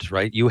moment,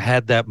 right? You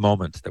had that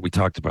moment that we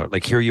talked about.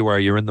 Like, here you are,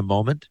 you're in the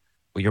moment.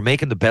 well, you're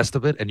making the best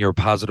of it, and you're a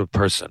positive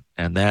person,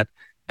 and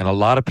a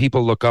lot of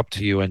people look up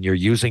to you, and you're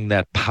using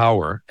that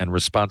power and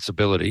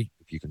responsibility,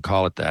 if you can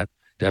call it that,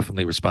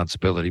 definitely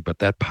responsibility, but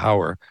that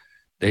power,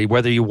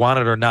 whether you want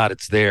it or not,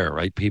 it's there,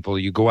 right? People,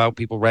 you go out,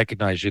 people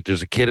recognize you.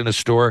 There's a kid in a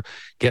store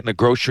getting the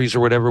groceries or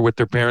whatever with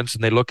their parents,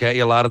 and they look at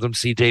you. A lot of them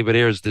see David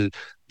Ayres, the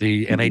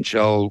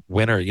NHL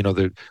winner,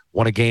 they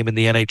won a game in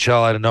the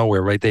NHL out of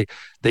nowhere, right?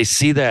 They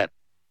see that,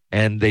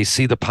 and they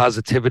see the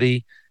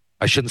positivity.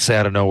 I shouldn't say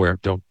out of nowhere,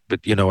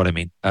 but you know what I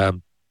mean.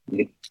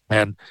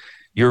 And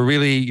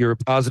you're a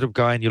positive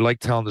guy, and you like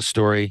telling the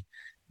story,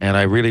 and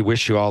I really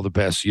wish you all the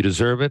best. You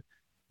deserve it.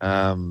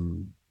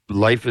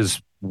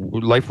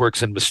 Life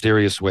works in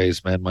mysterious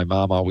ways, man. My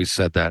mom always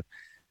said that.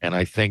 And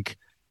I think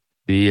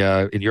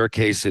in your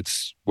case,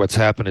 it's what's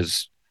happened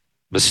is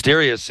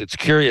mysterious. It's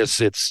curious.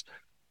 It's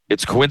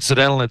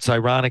coincidental. It's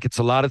ironic. It's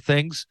a lot of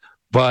things,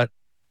 but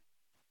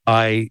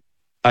I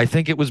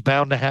think it was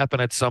bound to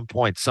happen at some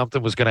point.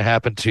 Something was going to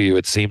happen to you.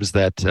 It seems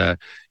that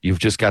you've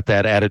just got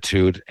that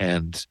attitude,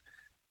 and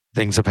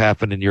things have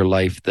happened in your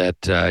life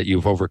that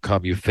you've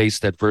overcome. You've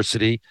faced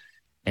adversity,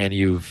 and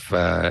you've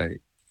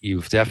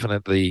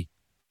definitely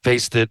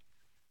faced it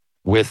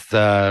with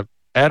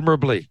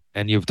admirably,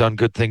 and you've done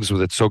good things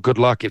with it. So good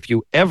luck. If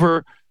you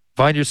ever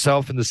find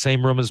yourself in the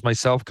same room as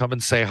myself, come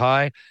and say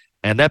hi.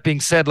 And that being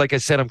said, like I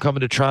said, I'm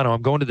coming to Toronto.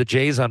 I'm going to the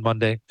Jays on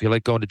Monday. If you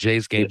like going to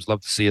Jays games, love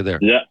to see you there.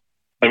 Yeah,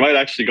 I might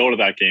actually go to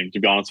that game, to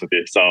be honest with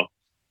you. So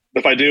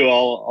if I do,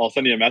 I'll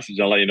send you a message.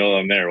 I'll let you know that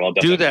I'm there. I'll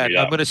do that.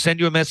 I'm going to send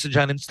you a message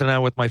on Insta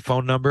now with my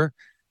phone number.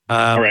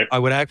 All right. I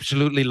would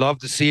absolutely love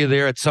to see you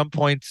there at some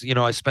point.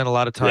 I spent a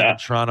lot of time in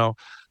Toronto.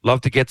 Love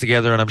to get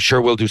together, and I'm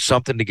sure we'll do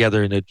something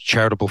together in a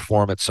charitable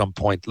form at some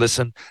point.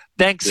 Listen,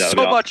 thanks so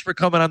much for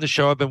coming on the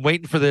show. I've been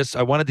waiting for this.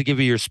 I wanted to give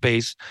you your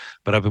space,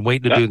 but I've been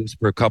waiting to do this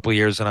for a couple of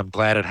years, and I'm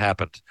glad it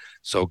happened.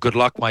 So good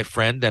luck, my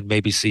friend, and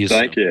maybe see you soon.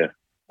 Thank you.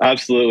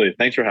 Absolutely.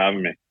 Thanks for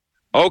having me.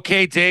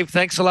 Okay, Dave,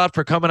 thanks a lot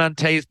for coming on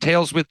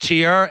Tales with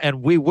TR,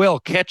 and we will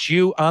catch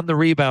you on the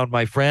rebound,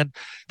 my friend.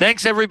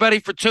 Thanks, everybody,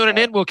 for tuning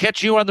in. We'll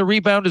catch you on the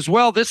rebound as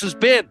well. This has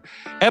been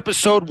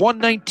episode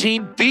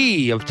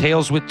 119B of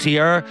Tales with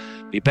TR.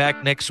 Be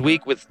back next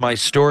week with my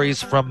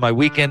stories from my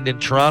weekend in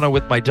Toronto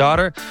with my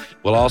daughter.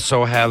 We'll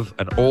also have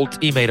an old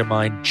teammate of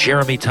mine,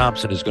 Jeremy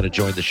Thompson, is going to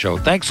join the show.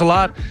 Thanks a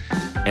lot,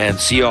 and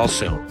see you all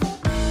soon.